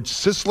joins George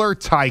Sisler,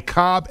 Ty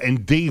Cobb,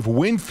 and Dave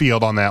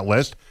Winfield on that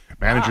list.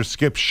 Manager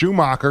Skip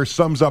Schumacher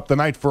sums up the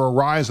night for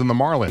Arraez and the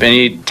Marlins.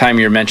 Anytime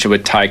you're mentioned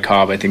with Ty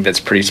Cobb, I think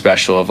that's pretty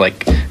special, of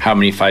like how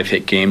many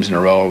 5-hit games in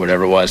a row or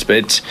whatever it was. But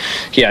it's,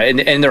 yeah,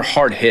 and they're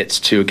hard hits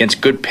too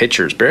against good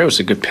pitchers. Barrio's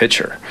a good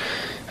pitcher.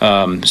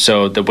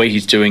 So the way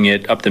he's doing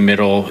it up the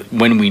middle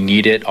when we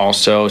need it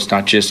also, it's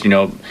not just,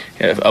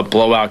 a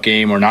blowout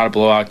game or not a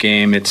blowout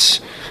game.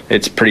 It's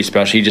pretty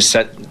special. He just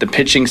the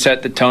pitching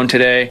set the tone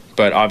today,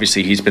 but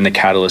obviously he's been the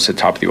catalyst at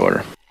the top of the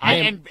order.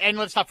 And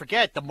let's not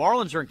forget, the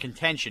Marlins are in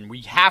contention.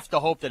 We have to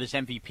hope that his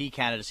MVP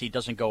candidacy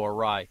doesn't go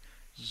awry.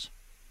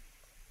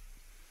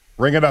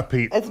 Ring it up,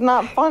 Pete. It's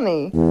not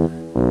funny.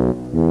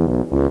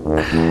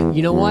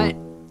 You know what?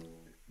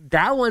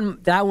 That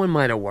one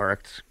might have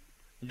worked.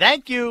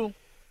 Thank you.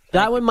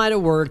 That one might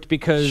have worked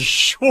because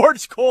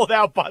Schwartz called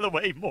out, by the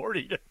way,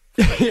 Morty.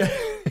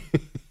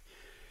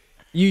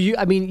 You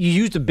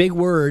used a big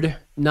word,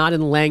 not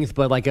in length,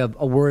 but like a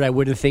word I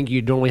wouldn't think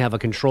you'd normally have a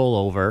control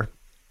over.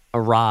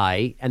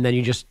 Awry, and then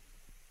you just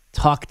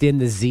tucked in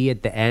the Z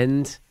at the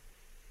end.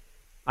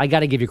 I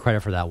got to give you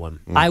credit for that one.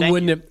 I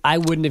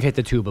wouldn't have hit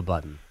the tuba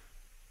button.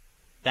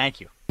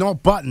 Thank you. No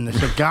button.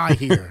 There's a guy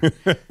here.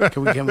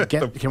 Can we get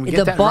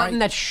the that button right?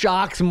 that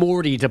shocks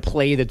Morty to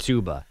play the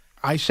tuba?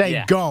 I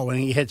say go, and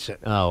he hits it.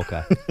 Oh,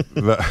 okay.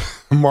 The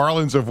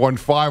Marlins have won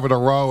 5 in a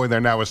row, and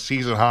they're now a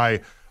season high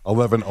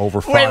 11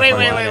 over 5.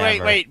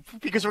 Wait.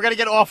 Because we're going to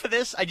get off of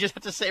this, I just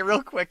have to say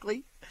real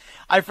quickly,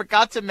 I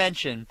forgot to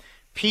mention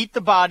Pete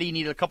the Body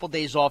needed a couple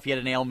days off. He had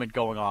an ailment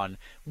going on.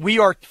 We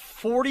are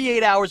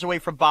 48 hours away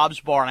from Bob's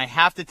Bar, and I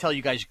have to tell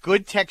you guys,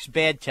 good text,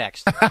 bad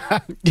text.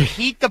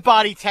 Pete the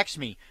Body texts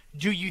me,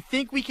 do you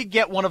think we could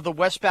get one of the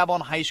West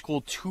Babylon High School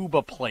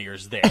tuba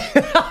players there?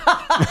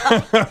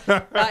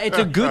 It's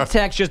a good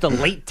text, just a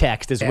late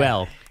text as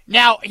well.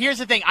 Now, here's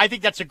the thing. I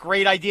think that's a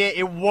great idea.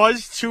 It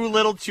was too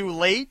little too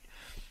late.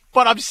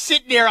 But I'm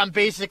sitting there, I'm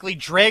basically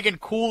dragging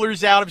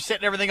coolers out, I'm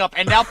setting everything up,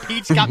 and now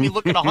Pete's got me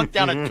looking to hunt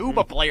down a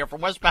tuba player from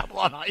West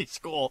Babylon High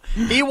School.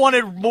 He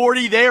wanted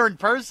Morty there in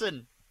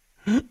person.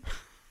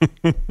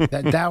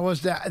 That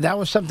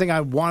was something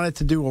I wanted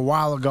to do a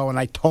while ago, and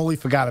I totally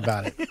forgot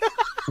about it.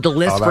 The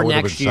list for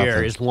next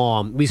year is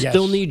long. We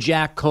still need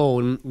Jack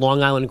Cohn,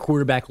 Long Island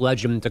quarterback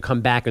legend, to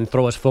come back and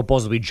throw us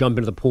footballs as we jump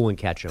into the pool and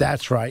catch them.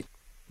 That's right.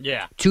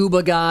 Yeah.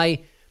 Tuba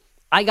guy.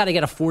 I got to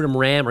get a Fordham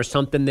Ram or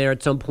something there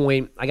at some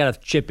point. I got to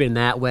chip in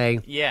that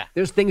way. Yeah.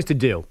 There's things to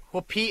do.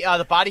 Well,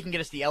 the body can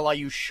get us the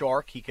LIU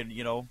Shark. He could,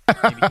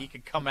 maybe he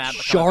could come out.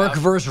 Shark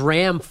versus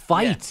Ram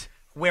fight.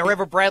 Yeah.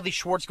 Wherever Bradley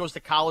Schwartz goes to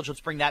college,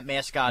 let's bring that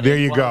mascot there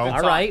in. You go.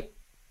 All right.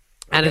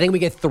 And I think we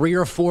get 3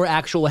 or 4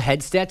 actual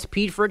headsets,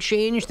 Pete, for a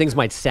change. Things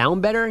might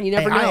sound better. You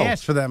never know. I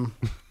asked for them.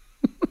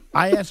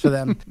 I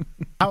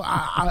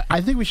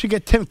think we should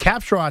get Tim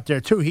Capshaw out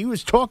there, too. He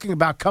was talking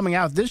about coming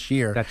out this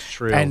year. That's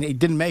true. And he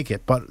didn't make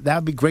it, but that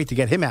would be great to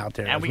get him out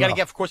there. And we got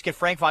to, of course, get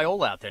Frank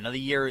Viola out there. Another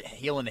year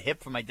healing the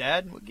hip for my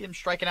dad. We'll get him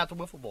striking out the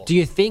wiffle ball. Do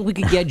you think we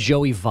could get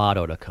Joey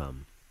Votto to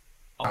come?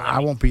 Oh, I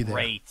won't be there.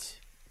 Great.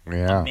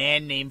 Yeah. A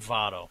man named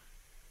Votto.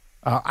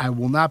 I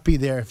will not be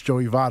there if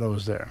Joey Votto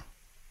is there.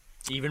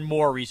 Even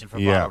more reason for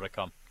Votto to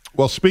come.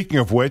 Well, speaking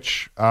of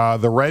which,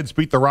 the Reds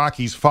beat the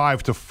Rockies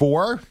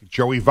 5-4.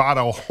 Joey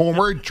Votto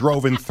homered,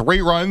 drove in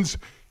 3 runs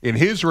in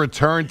his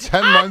return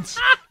 10 months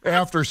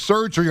after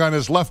surgery on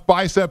his left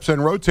biceps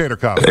and rotator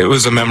cuff. It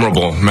was a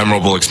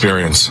memorable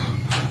experience,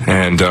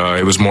 and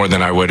it was more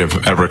than I would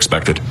have ever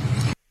expected.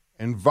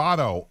 And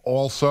Votto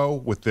also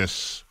with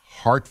this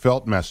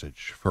heartfelt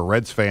message for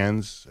Reds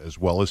fans as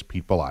well as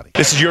Pete Bellotti.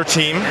 This is your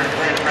team,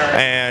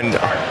 and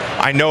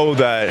I know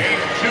that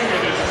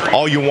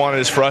all you want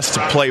is for us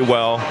to play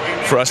well,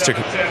 for us to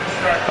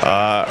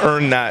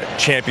earn that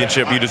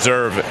championship you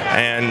deserve.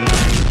 And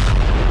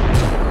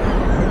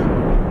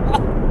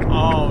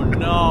oh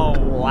no!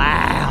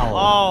 Wow!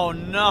 Oh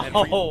no!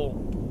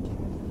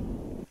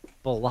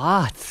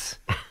 Bellotz.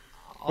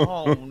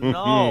 Oh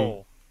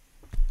no!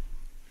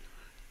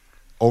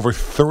 Over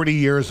 30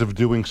 years of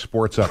doing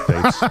sports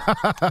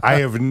updates, I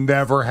have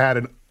never had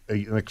an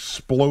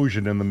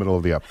explosion in the middle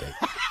of the update.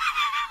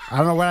 I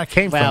don't know where that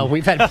came from. Well,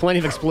 we've had plenty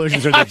of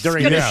explosions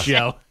during this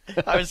show.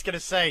 I was going to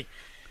say,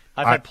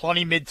 I've had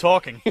plenty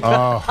mid-talking. we've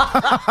had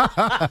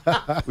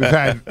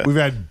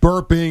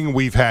burping,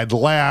 we've had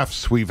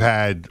laughs, we've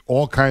had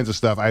all kinds of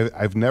stuff.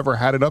 I've never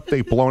had an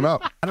update blown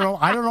up.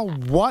 I don't know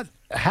what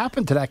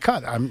happened to that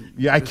cut.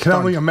 I can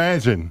only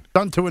imagine.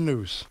 Done to a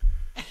noose.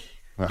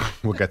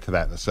 We'll get to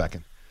that in a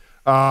second.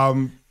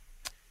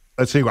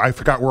 Let's see. I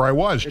forgot where I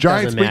was.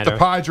 Giants beat the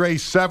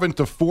Padres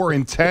 7-4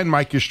 in 10.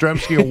 Mike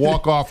Yastrzemski, a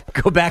walk-off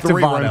Go back to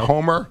 3-run Votto.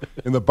 homer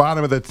in the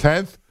bottom of the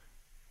 10th.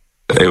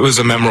 It was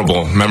a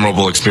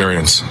memorable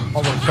experience,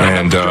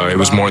 and it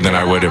was more than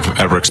I would have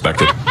ever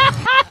expected.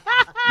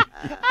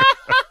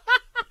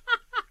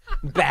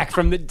 Back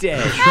from the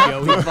dead,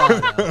 Joey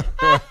Votto.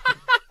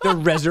 The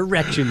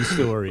resurrection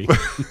story.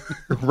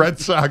 Red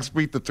Sox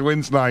beat the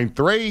Twins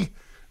 9-3.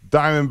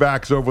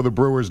 Diamondbacks over the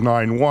Brewers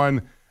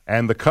 9-1.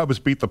 And the Cubs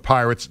beat the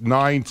Pirates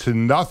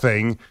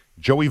 9-0.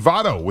 Joey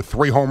Votto with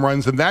 3 home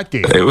runs in that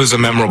game. It was a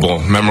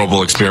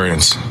memorable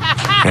experience,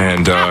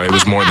 and it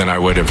was more than I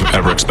would have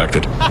ever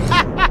expected.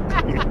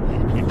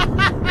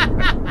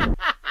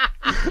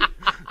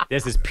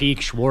 This is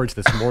peak Schwartz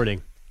this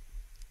morning.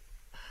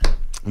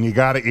 And you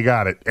got it.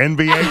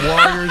 NBA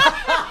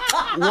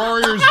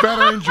Warriors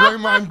veteran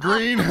Draymond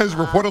Green has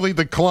reportedly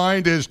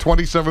declined his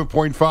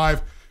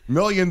 $27.5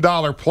 million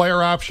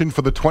player option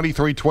for the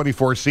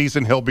 23-24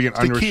 season. He'll be an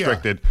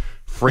unrestricted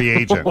free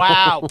agent.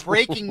 Wow.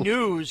 Breaking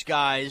news,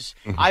 guys.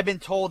 I've been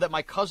told that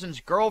my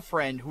cousin's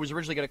girlfriend, who was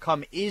originally going to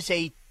come, is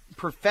a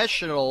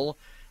professional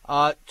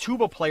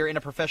tuba player in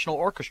a professional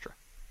orchestra.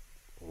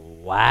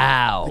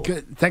 Wow.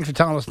 Good. Thanks for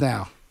telling us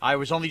now. I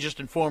was only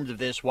just informed of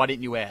this. Why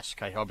didn't you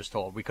ask? I was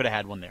told. We could have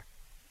had one there.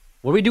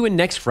 What are we doing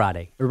next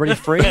Friday? Everybody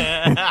free?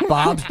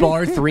 Bob's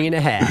Bar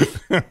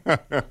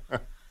 3.5.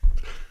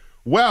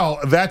 Well,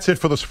 that's it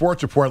for the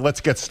sports report.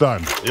 Let's get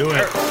stunned. Do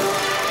it.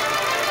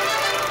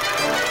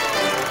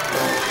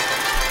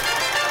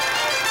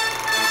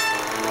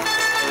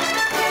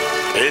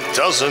 It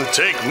doesn't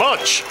take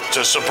much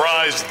to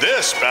surprise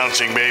this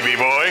bouncing baby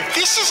boy.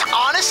 This is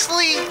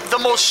honestly the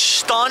most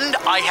stunned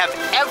I have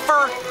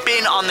ever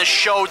been on the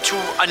show to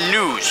a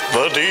news.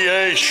 The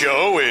DA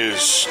show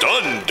is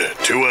stunned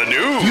to a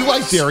news. Do you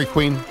like Dairy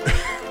Queen?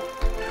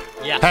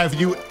 Yeah. Have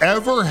you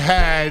ever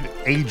had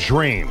a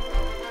dream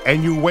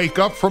and you wake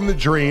up from the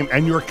dream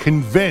and you're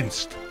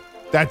convinced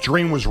that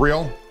dream was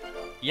real?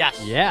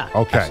 Yes. Yeah.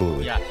 Okay.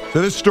 Absolutely. Yeah.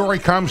 So this story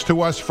comes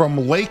to us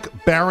from Lake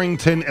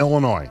Barrington,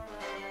 Illinois.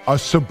 A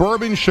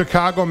suburban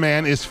Chicago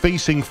man is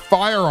facing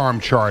firearm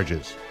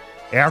charges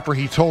after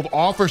he told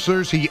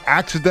officers he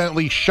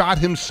accidentally shot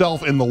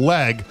himself in the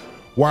leg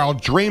while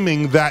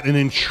dreaming that an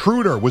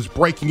intruder was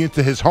breaking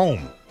into his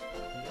home.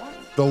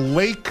 The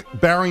Lake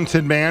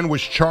Barrington man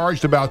was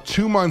charged about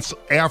 2 months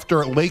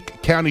after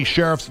Lake County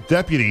Sheriff's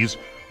deputies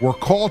were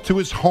called to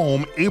his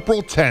home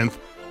April 10th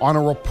on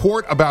a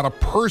report about a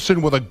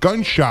person with a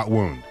gunshot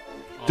wound.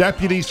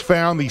 Deputies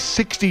found the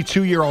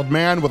 62-year-old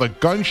man with a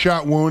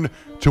gunshot wound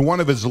to one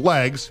of his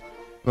legs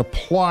and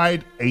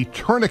applied a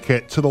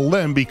tourniquet to the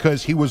limb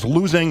because he was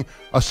losing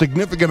a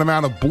significant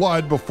amount of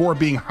blood before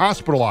being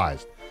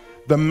hospitalized.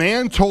 The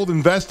man told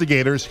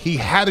investigators he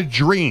had a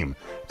dream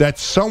that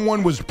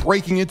someone was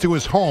breaking into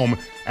his home,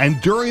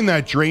 and during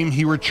that dream,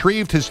 he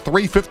retrieved his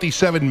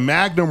 .357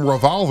 Magnum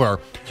revolver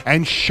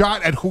and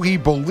shot at who he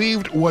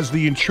believed was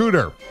the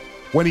intruder.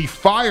 When he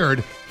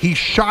fired, he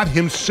shot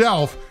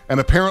himself and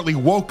apparently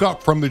woke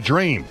up from the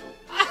dream.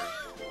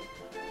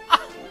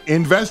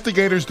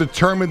 Investigators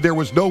determined there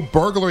was no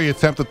burglary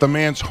attempt at the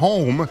man's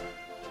home,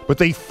 but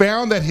they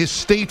found that his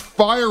state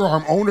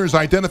firearm owner's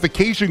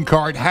identification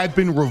card had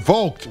been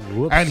revoked.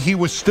 Whoops. And he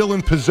was still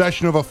in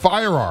possession of a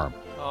firearm.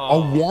 A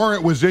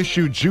warrant was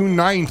issued June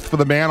 9th for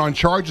the man on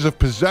charges of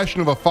possession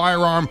of a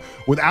firearm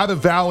without a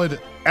valid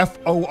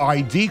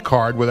FOID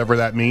card, whatever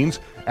that means,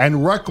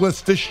 and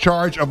reckless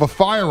discharge of a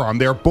firearm.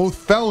 They're both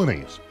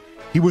felonies.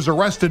 He was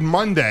arrested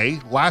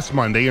last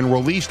Monday, and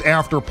released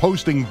after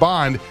posting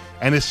bond,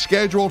 and is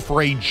scheduled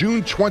for a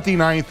June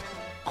 29th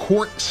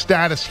court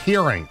status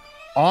hearing.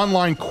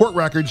 Online court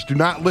records do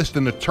not list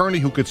an attorney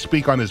who could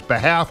speak on his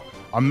behalf.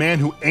 A man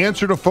who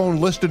answered a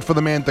phone listed for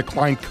the man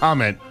declined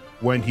comment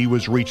when he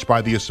was reached by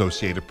the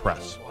Associated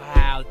Press.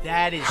 Wow,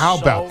 that is How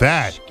about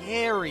that?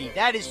 Scary.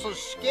 That is so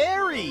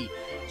scary.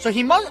 So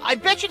he must, I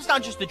bet you it's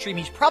not just a dream.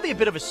 He's probably a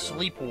bit of a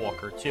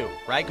sleepwalker too,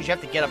 right? Because you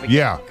have to get up and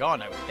get the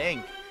gun, I would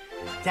think.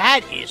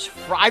 That is,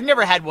 I've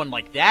never had one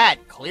like that,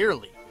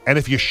 clearly. And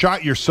if you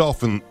shot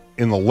yourself in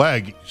the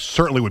leg,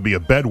 certainly would be a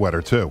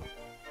bedwetter too.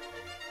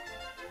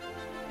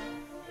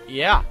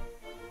 Yeah.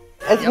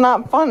 It's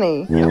not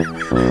funny.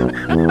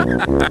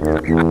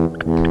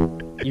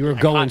 You were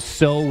going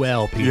so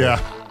well, Peter.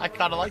 Yeah. I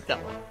kind of like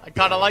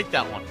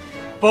that one.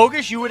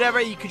 Bogus, could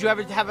you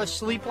ever have a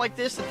sleep like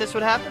this, that this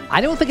would happen?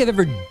 I don't think I've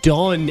ever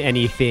done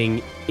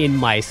anything in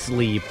my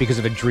sleep because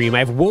of a dream.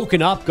 I've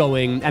woken up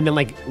going, and then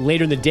like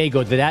later in the day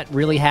go, did that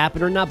really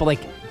happen or not? But like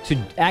to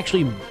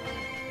actually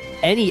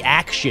any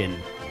action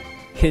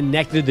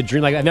connected to the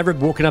dream, like I've never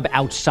woken up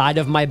outside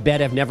of my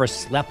bed. I've never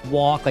slept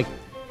walk, like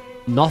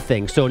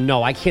nothing. So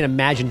no, I can't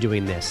imagine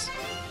doing this.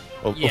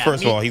 Well,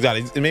 first of all, he's got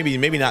maybe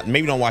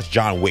don't watch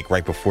John Wick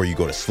right before you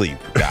go to sleep,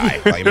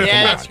 guy. Like,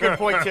 yeah, that's a good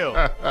point too.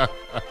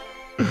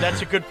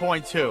 That's a good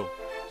point too.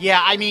 Yeah,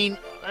 I mean,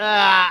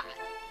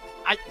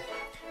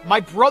 my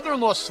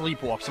brother-in-law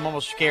sleepwalks. I'm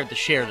almost scared to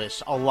share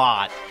this a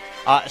lot,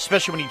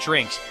 especially when he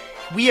drinks.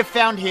 We have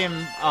found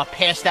him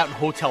passed out in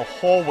hotel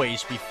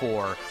hallways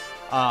before.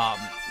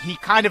 He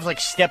kind of like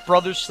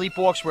stepbrothers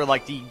sleepwalks, where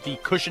like the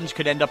cushions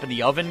could end up in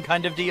the oven,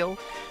 kind of deal.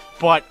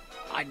 But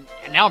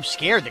now I'm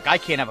scared. The guy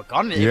can't have a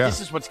gun. If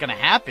this is what's going to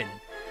happen,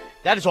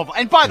 that is awful.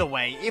 And by the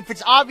way, if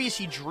it's obvious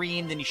he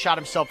dreamed and he shot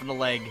himself in the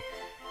leg,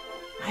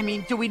 I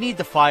mean, do we need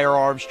the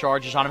firearms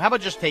charges on him? How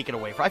about just take it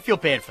away? I feel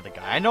bad for the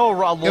guy. I know a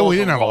law. He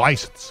didn't have a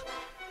license.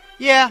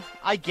 Yeah,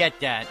 I get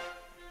that.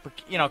 But,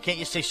 can't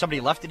you say somebody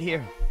left it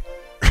here?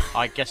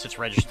 I guess it's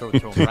registered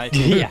to him, right?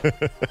 Yeah.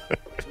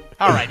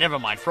 All right, never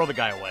mind. Throw the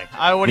guy away.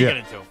 What are you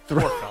going to do?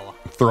 Poor fella.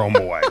 Throw him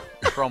away.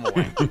 Throw him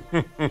away.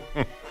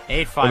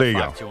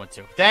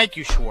 855-212. Thank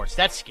you, Schwartz.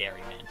 That's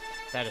scary, man.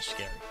 That is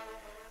scary.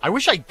 I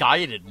wish I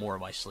dieted more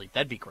in my sleep.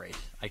 That'd be great.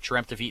 I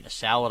dreamt of eating a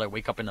salad. I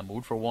wake up in the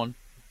mood for one.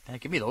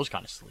 Give me those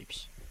kind of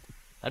sleeps.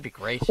 That'd be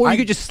great. Or you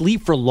could just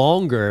sleep for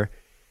longer,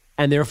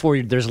 and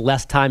therefore there's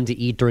less time to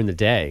eat during the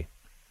day.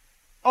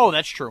 Oh,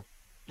 that's true.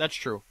 That's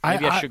true.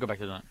 Maybe I should go back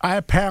to that. I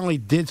apparently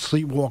did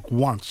sleepwalk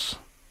once.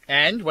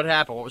 And what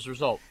happened? What was the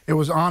result? It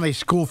was on a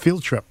school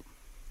field trip.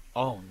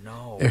 Oh,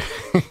 no.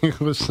 It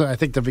was, I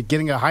think, the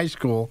beginning of high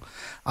school.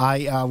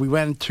 We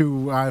went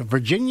to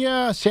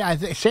Virginia,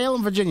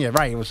 Salem, Virginia.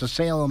 Right, it was a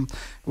Salem.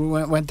 We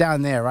went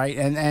down there, right?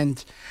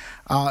 And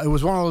it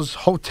was one of those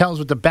hotels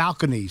with the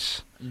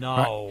balconies.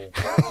 No.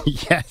 Right?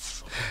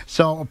 Yes.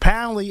 So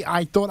apparently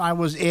I thought I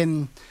was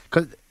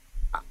because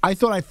I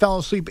thought I fell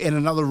asleep in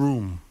another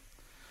room.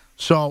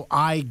 So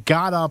I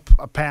got up,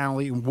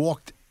 apparently, and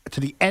walked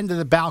to the end of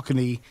the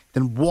balcony,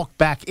 then walked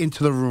back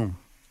into the room.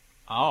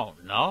 Oh,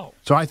 no.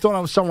 So I thought I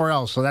was somewhere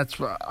else. So that's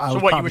what I was. So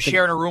what, you were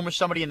sharing a room with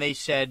somebody and they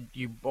said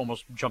you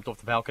almost jumped off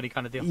the balcony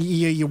kind of deal?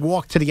 Yeah, you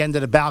walked to the end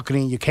of the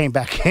balcony and you came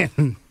back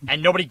in.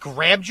 And nobody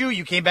grabbed you?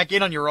 You came back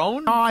in on your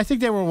own? Oh, I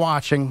think they were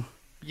watching.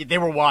 They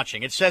were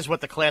watching. It says what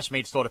the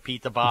classmates thought of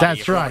Pete the Body.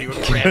 That's right. Nobody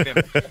would grab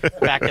him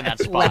back in that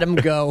spot. Let him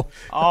go.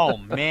 Oh,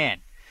 man.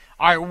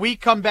 All right, we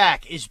come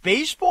back. Is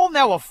baseball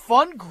now a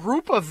fun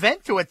group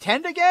event to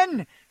attend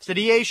again? It's the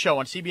DA Show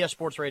on CBS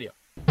Sports Radio.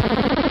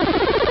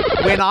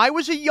 When I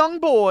was a young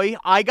boy,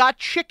 I got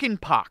chicken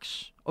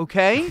pox,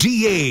 okay?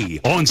 DA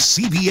on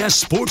CBS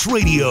Sports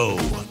Radio.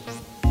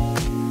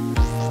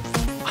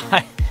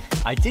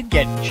 I did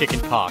get chicken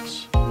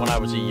pox when I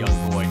was a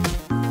young boy.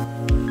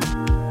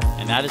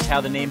 And that is how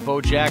the name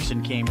Bo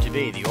Jackson came to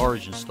be, the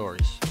origin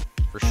stories,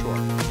 for sure.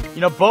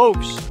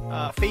 Bogues,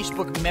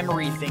 Facebook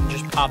memory thing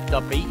just popped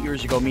up 8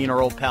 years ago, me and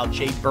our old pal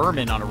Jay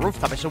Berman on a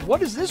rooftop. I said,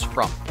 what is this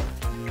from?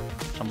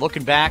 So I'm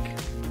looking back.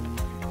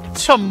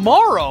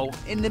 Tomorrow,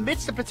 in the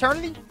midst of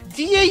paternity,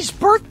 DA's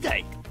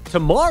birthday.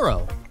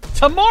 Tomorrow?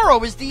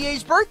 Tomorrow is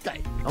DA's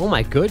birthday. Oh,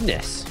 my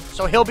goodness.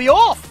 So he'll be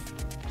off.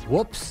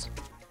 Whoops.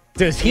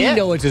 Does he Yeah.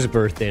 know it's his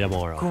birthday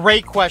tomorrow?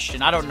 Great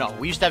question. I don't know.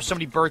 We used to have so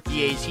many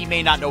birthdays. He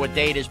may not know what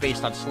day it is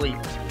based on sleep.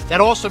 That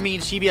also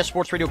means CBS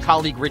Sports Radio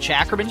colleague Rich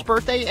Ackerman's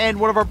birthday and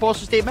one of our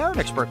bosses, Dave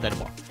Marinek's birthday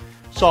tomorrow.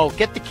 So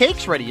get the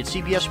cakes ready at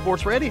CBS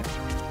Sports Radio.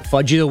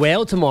 Fudgy the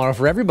Whale tomorrow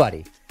for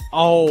everybody.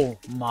 Oh,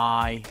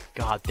 my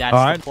God. That's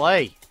All right. the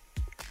play.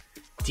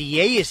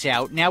 DA is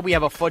out. Now we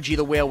have a Fudgy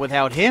the Whale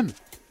without him.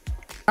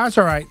 That's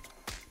all right.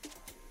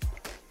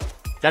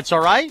 That's all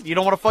right? You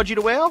don't want a Fudgy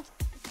the Whale?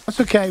 That's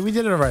okay. We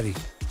did it already.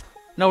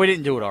 No, we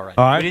didn't do it already.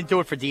 All right. We didn't do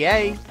it for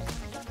DA.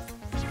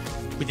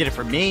 We did it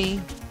for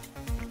me.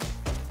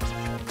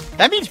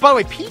 That means, by the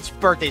way, Pete's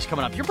birthday's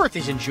coming up. Your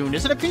birthday's in June,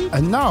 isn't it, Pete?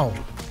 No.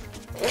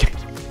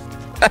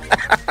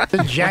 It's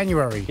in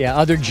January. Yeah,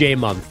 other J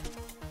month.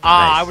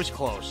 I was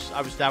close.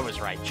 That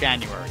was right.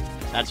 January.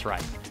 That's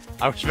right.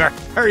 I was very,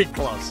 very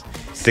close.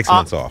 6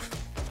 months off.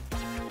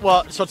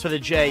 Well, so it's for the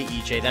J,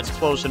 EJ. That's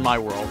close in my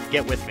world.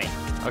 Get with me,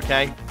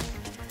 okay?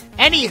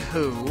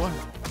 Anywho,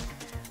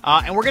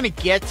 and we're going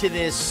to get to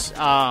this,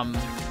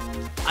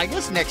 I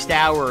guess, next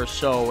hour or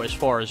so as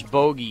far as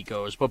Bogey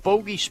goes. But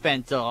Bogey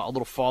spent a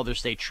little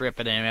Father's Day trip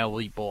at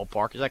MLB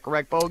Ballpark. Is that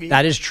correct, Bogey?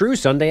 That is true.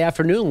 Sunday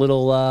afternoon,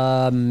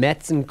 little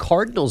Mets and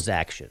Cardinals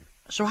action.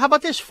 So how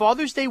about this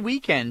Father's Day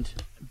weekend?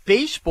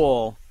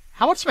 Baseball,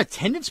 how about some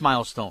attendance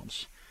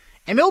milestones?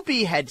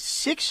 MLB had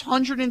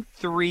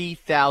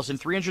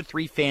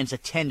 603,303 fans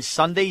attend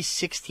Sunday's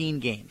 16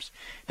 games.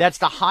 That's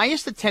the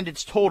highest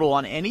attendance total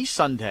on any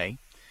Sunday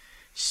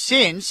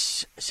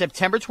since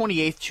September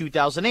 28th,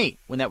 2008,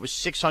 when that was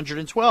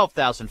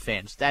 612,000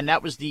 fans. And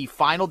that was the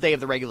final day of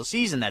the regular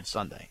season that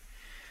Sunday.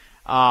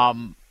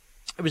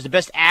 It was the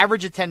best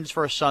average attendance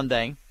for a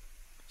Sunday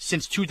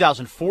since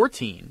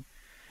 2014.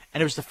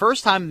 And it was the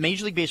first time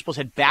Major League Baseball's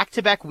had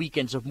back-to-back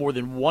weekends of more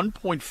than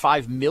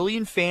 1.5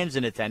 million fans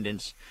in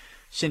attendance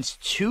since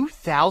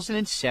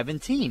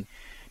 2017.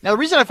 Now, the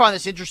reason I find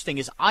this interesting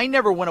is I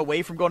never went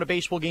away from going to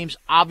baseball games.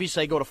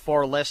 Obviously, I go to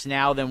far less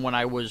now than when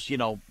I was,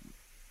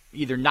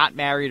 either not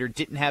married or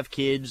didn't have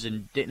kids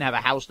and didn't have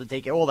a house to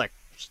take, all that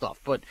stuff.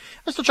 But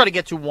I still try to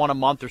get to one a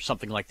month or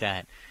something like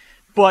that.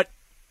 But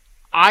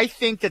I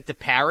think that the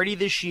parity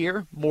this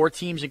year, more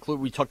teams include,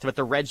 we talked about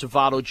the Reds of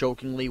Votto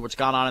jokingly, what's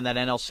gone on in that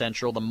NL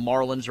Central. The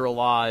Marlins are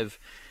alive.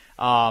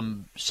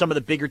 Some of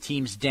the bigger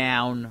teams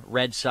down,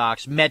 Red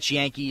Sox, Mets,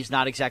 Yankees,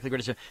 not exactly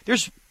great.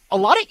 There's a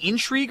lot of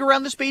intrigue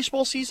around this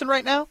baseball season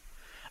right now.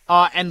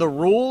 And the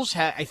rules,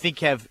 I think,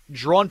 have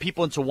drawn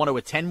people into want to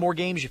attend more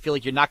games. You feel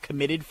like you're not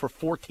committed for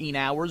 14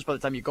 hours by the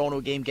time you're going to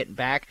a game, getting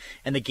back,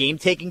 and the game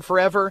taking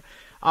forever.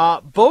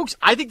 Bogues,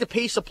 I think the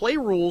pace of play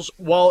rules,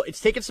 while it's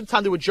taken some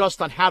time to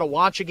adjust on how to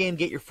watch a game,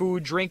 get your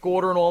food, drink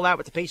order, and all that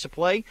with the pace of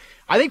play,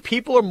 I think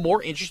people are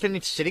more interested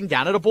in sitting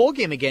down at a ball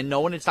game again,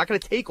 knowing it's not going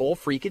to take all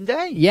freaking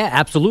day. Yeah,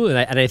 absolutely.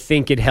 And I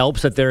think it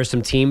helps that there are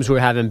some teams who are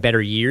having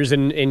better years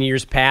in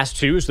years past,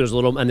 too. So there's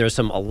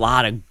a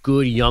lot of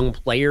good young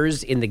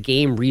players in the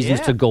game,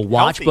 reasons to go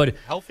watch.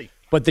 Healthy.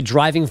 But the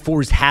driving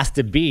force has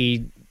to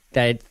be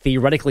that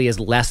theoretically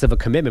is less of a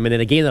commitment. And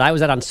the game that I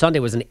was at on Sunday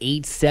was an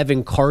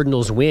 8-7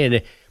 Cardinals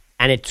win,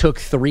 and it took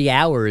 3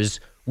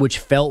 hours, which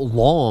felt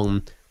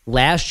long.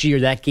 Last year,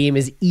 that game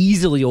is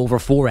easily over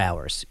 4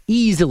 hours.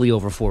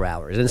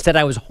 Instead,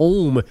 I was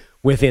home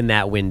within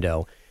that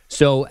window.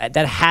 So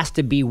that has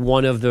to be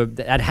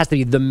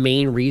the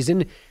main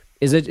reason.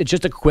 Is it's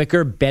just a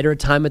quicker, better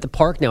time at the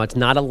park now. It's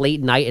not a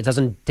late night. It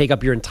doesn't take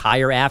up your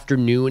entire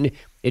afternoon.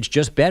 It's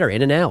just better,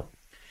 in and out.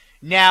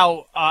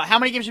 Now, how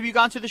many games have you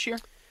gone to this year?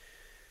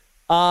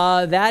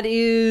 That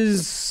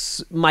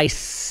is my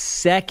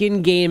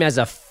second game as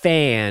a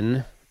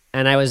fan,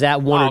 and I was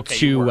at one or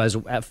two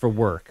for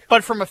work.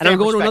 But from a fan and I'm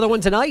going to perspective- another one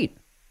tonight.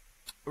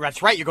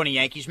 That's right. You're going to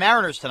Yankees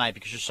Mariners tonight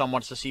because your son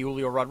wants to see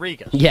Julio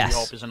Rodriguez. Yes. We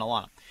hope is in the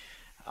lineup.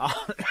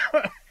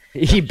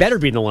 He better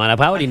be in the lineup.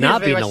 How would he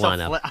not be in the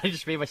lineup? I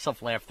just made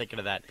myself laugh thinking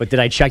of that. But did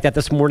I check that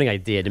this morning? I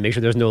did to make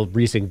sure there's no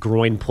recent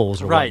groin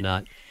pulls or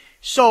whatnot.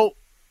 So,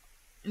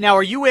 now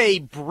are you a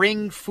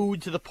bring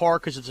food to the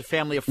park because it's a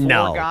family of four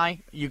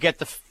guy? You get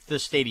the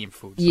stadium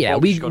food. So Yeah,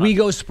 we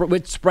go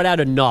spread out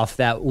enough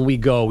that when we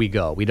go.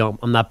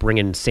 I'm not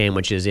bringing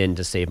sandwiches in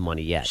to save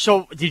money yet.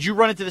 So, did you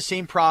run into the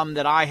same problem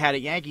that I had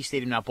at Yankee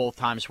Stadium now both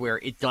times where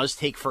it does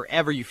take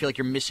forever? You feel like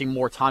you're missing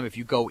more time if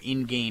you go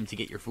in-game to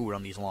get your food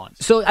on these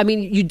lawns. So, I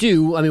mean, you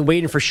do. I mean,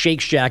 waiting for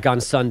Shake Shack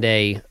on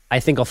Sunday, I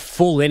think a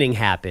full inning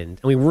happened.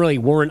 And we really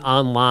weren't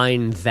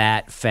online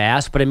that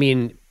fast. But, I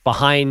mean,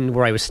 behind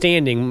where I was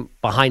standing,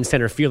 behind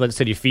center field at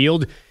Citi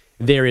Field,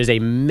 there is a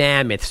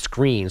mammoth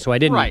screen. So I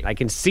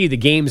can see the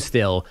game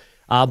still.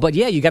 But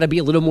yeah, you got to be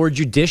a little more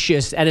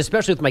judicious. And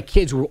especially with my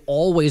kids who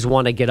always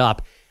want to get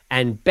up,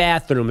 and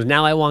bathrooms.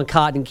 Now I want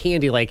cotton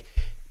candy. Like,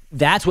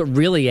 that's what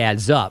really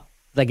adds up.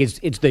 Like,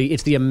 it's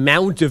the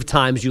amount of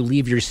times you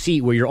leave your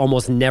seat where you're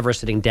almost never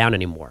sitting down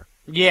anymore.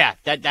 Yeah,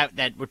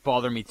 that would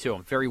bother me too.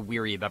 I'm very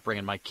weary about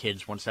bringing my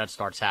kids once that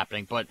starts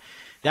happening. But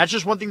that's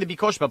just one thing to be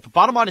cautious about. But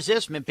bottom line is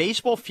this, man,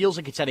 baseball feels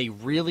like it's at a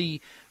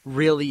really,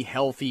 really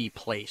healthy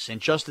place. And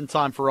just in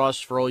time for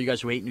us, for all you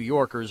guys who hate New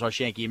Yorkers, us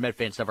Yankee and Met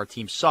fans, to have our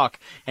team suck,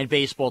 and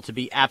baseball to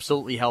be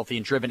absolutely healthy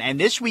and driven. And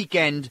this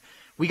weekend,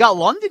 we got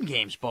London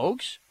games,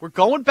 folks. We're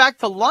going back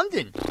to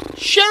London.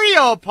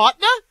 Cheerio,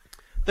 partner!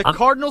 The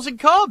Cardinals and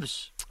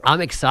Cubs.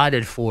 I'm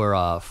excited for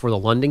the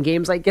London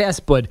games, I guess,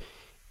 but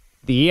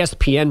the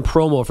ESPN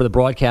promo for the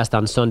broadcast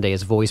on Sunday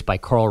is voiced by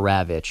Carl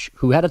Ravitch,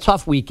 who had a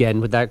tough weekend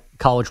with that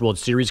College World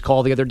Series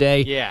call the other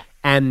day. Yeah.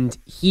 And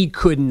he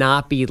could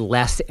not be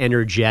less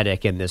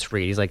energetic in this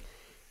read. He's like,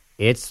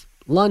 it's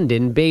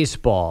London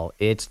baseball.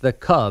 It's the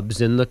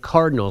Cubs and the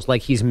Cardinals.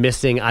 Like he's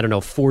missing,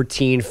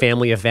 14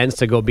 family events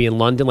to go be in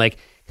London. Like,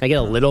 can I get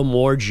a little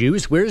more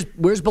juice? Where's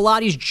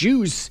Bilotti's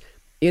juice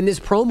in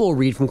this promo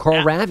read from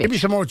Carl Ravitch? Give me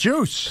some more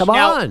juice. Come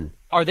on.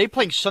 Are they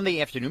playing Sunday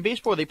afternoon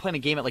baseball, or are they playing a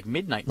game at like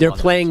midnight? They're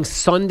playing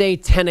Sunday,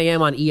 10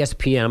 a.m. on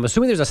ESPN. I'm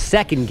assuming there's a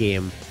second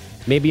game,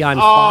 maybe on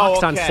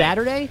Fox on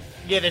Saturday?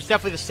 Yeah, there's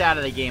definitely the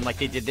Saturday game like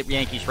they did the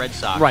Yankees-Red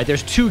Sox. Right,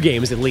 there's 2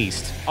 games at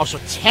least. Oh, so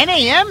 10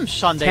 a.m.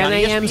 Sunday 10 on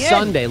a.m. ESPN.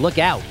 Sunday, look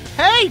out.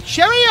 Hey,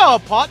 cheerio,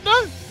 partner.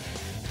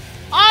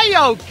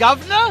 Ayo,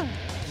 governor.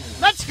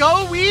 Let's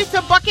go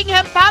to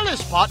Buckingham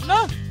Palace,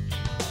 partner.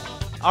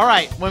 All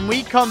right, when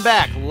we come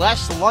back,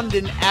 less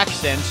London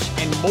accents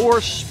and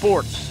more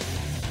sports.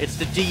 It's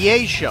the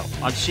DA Show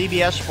on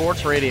CBS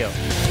Sports Radio.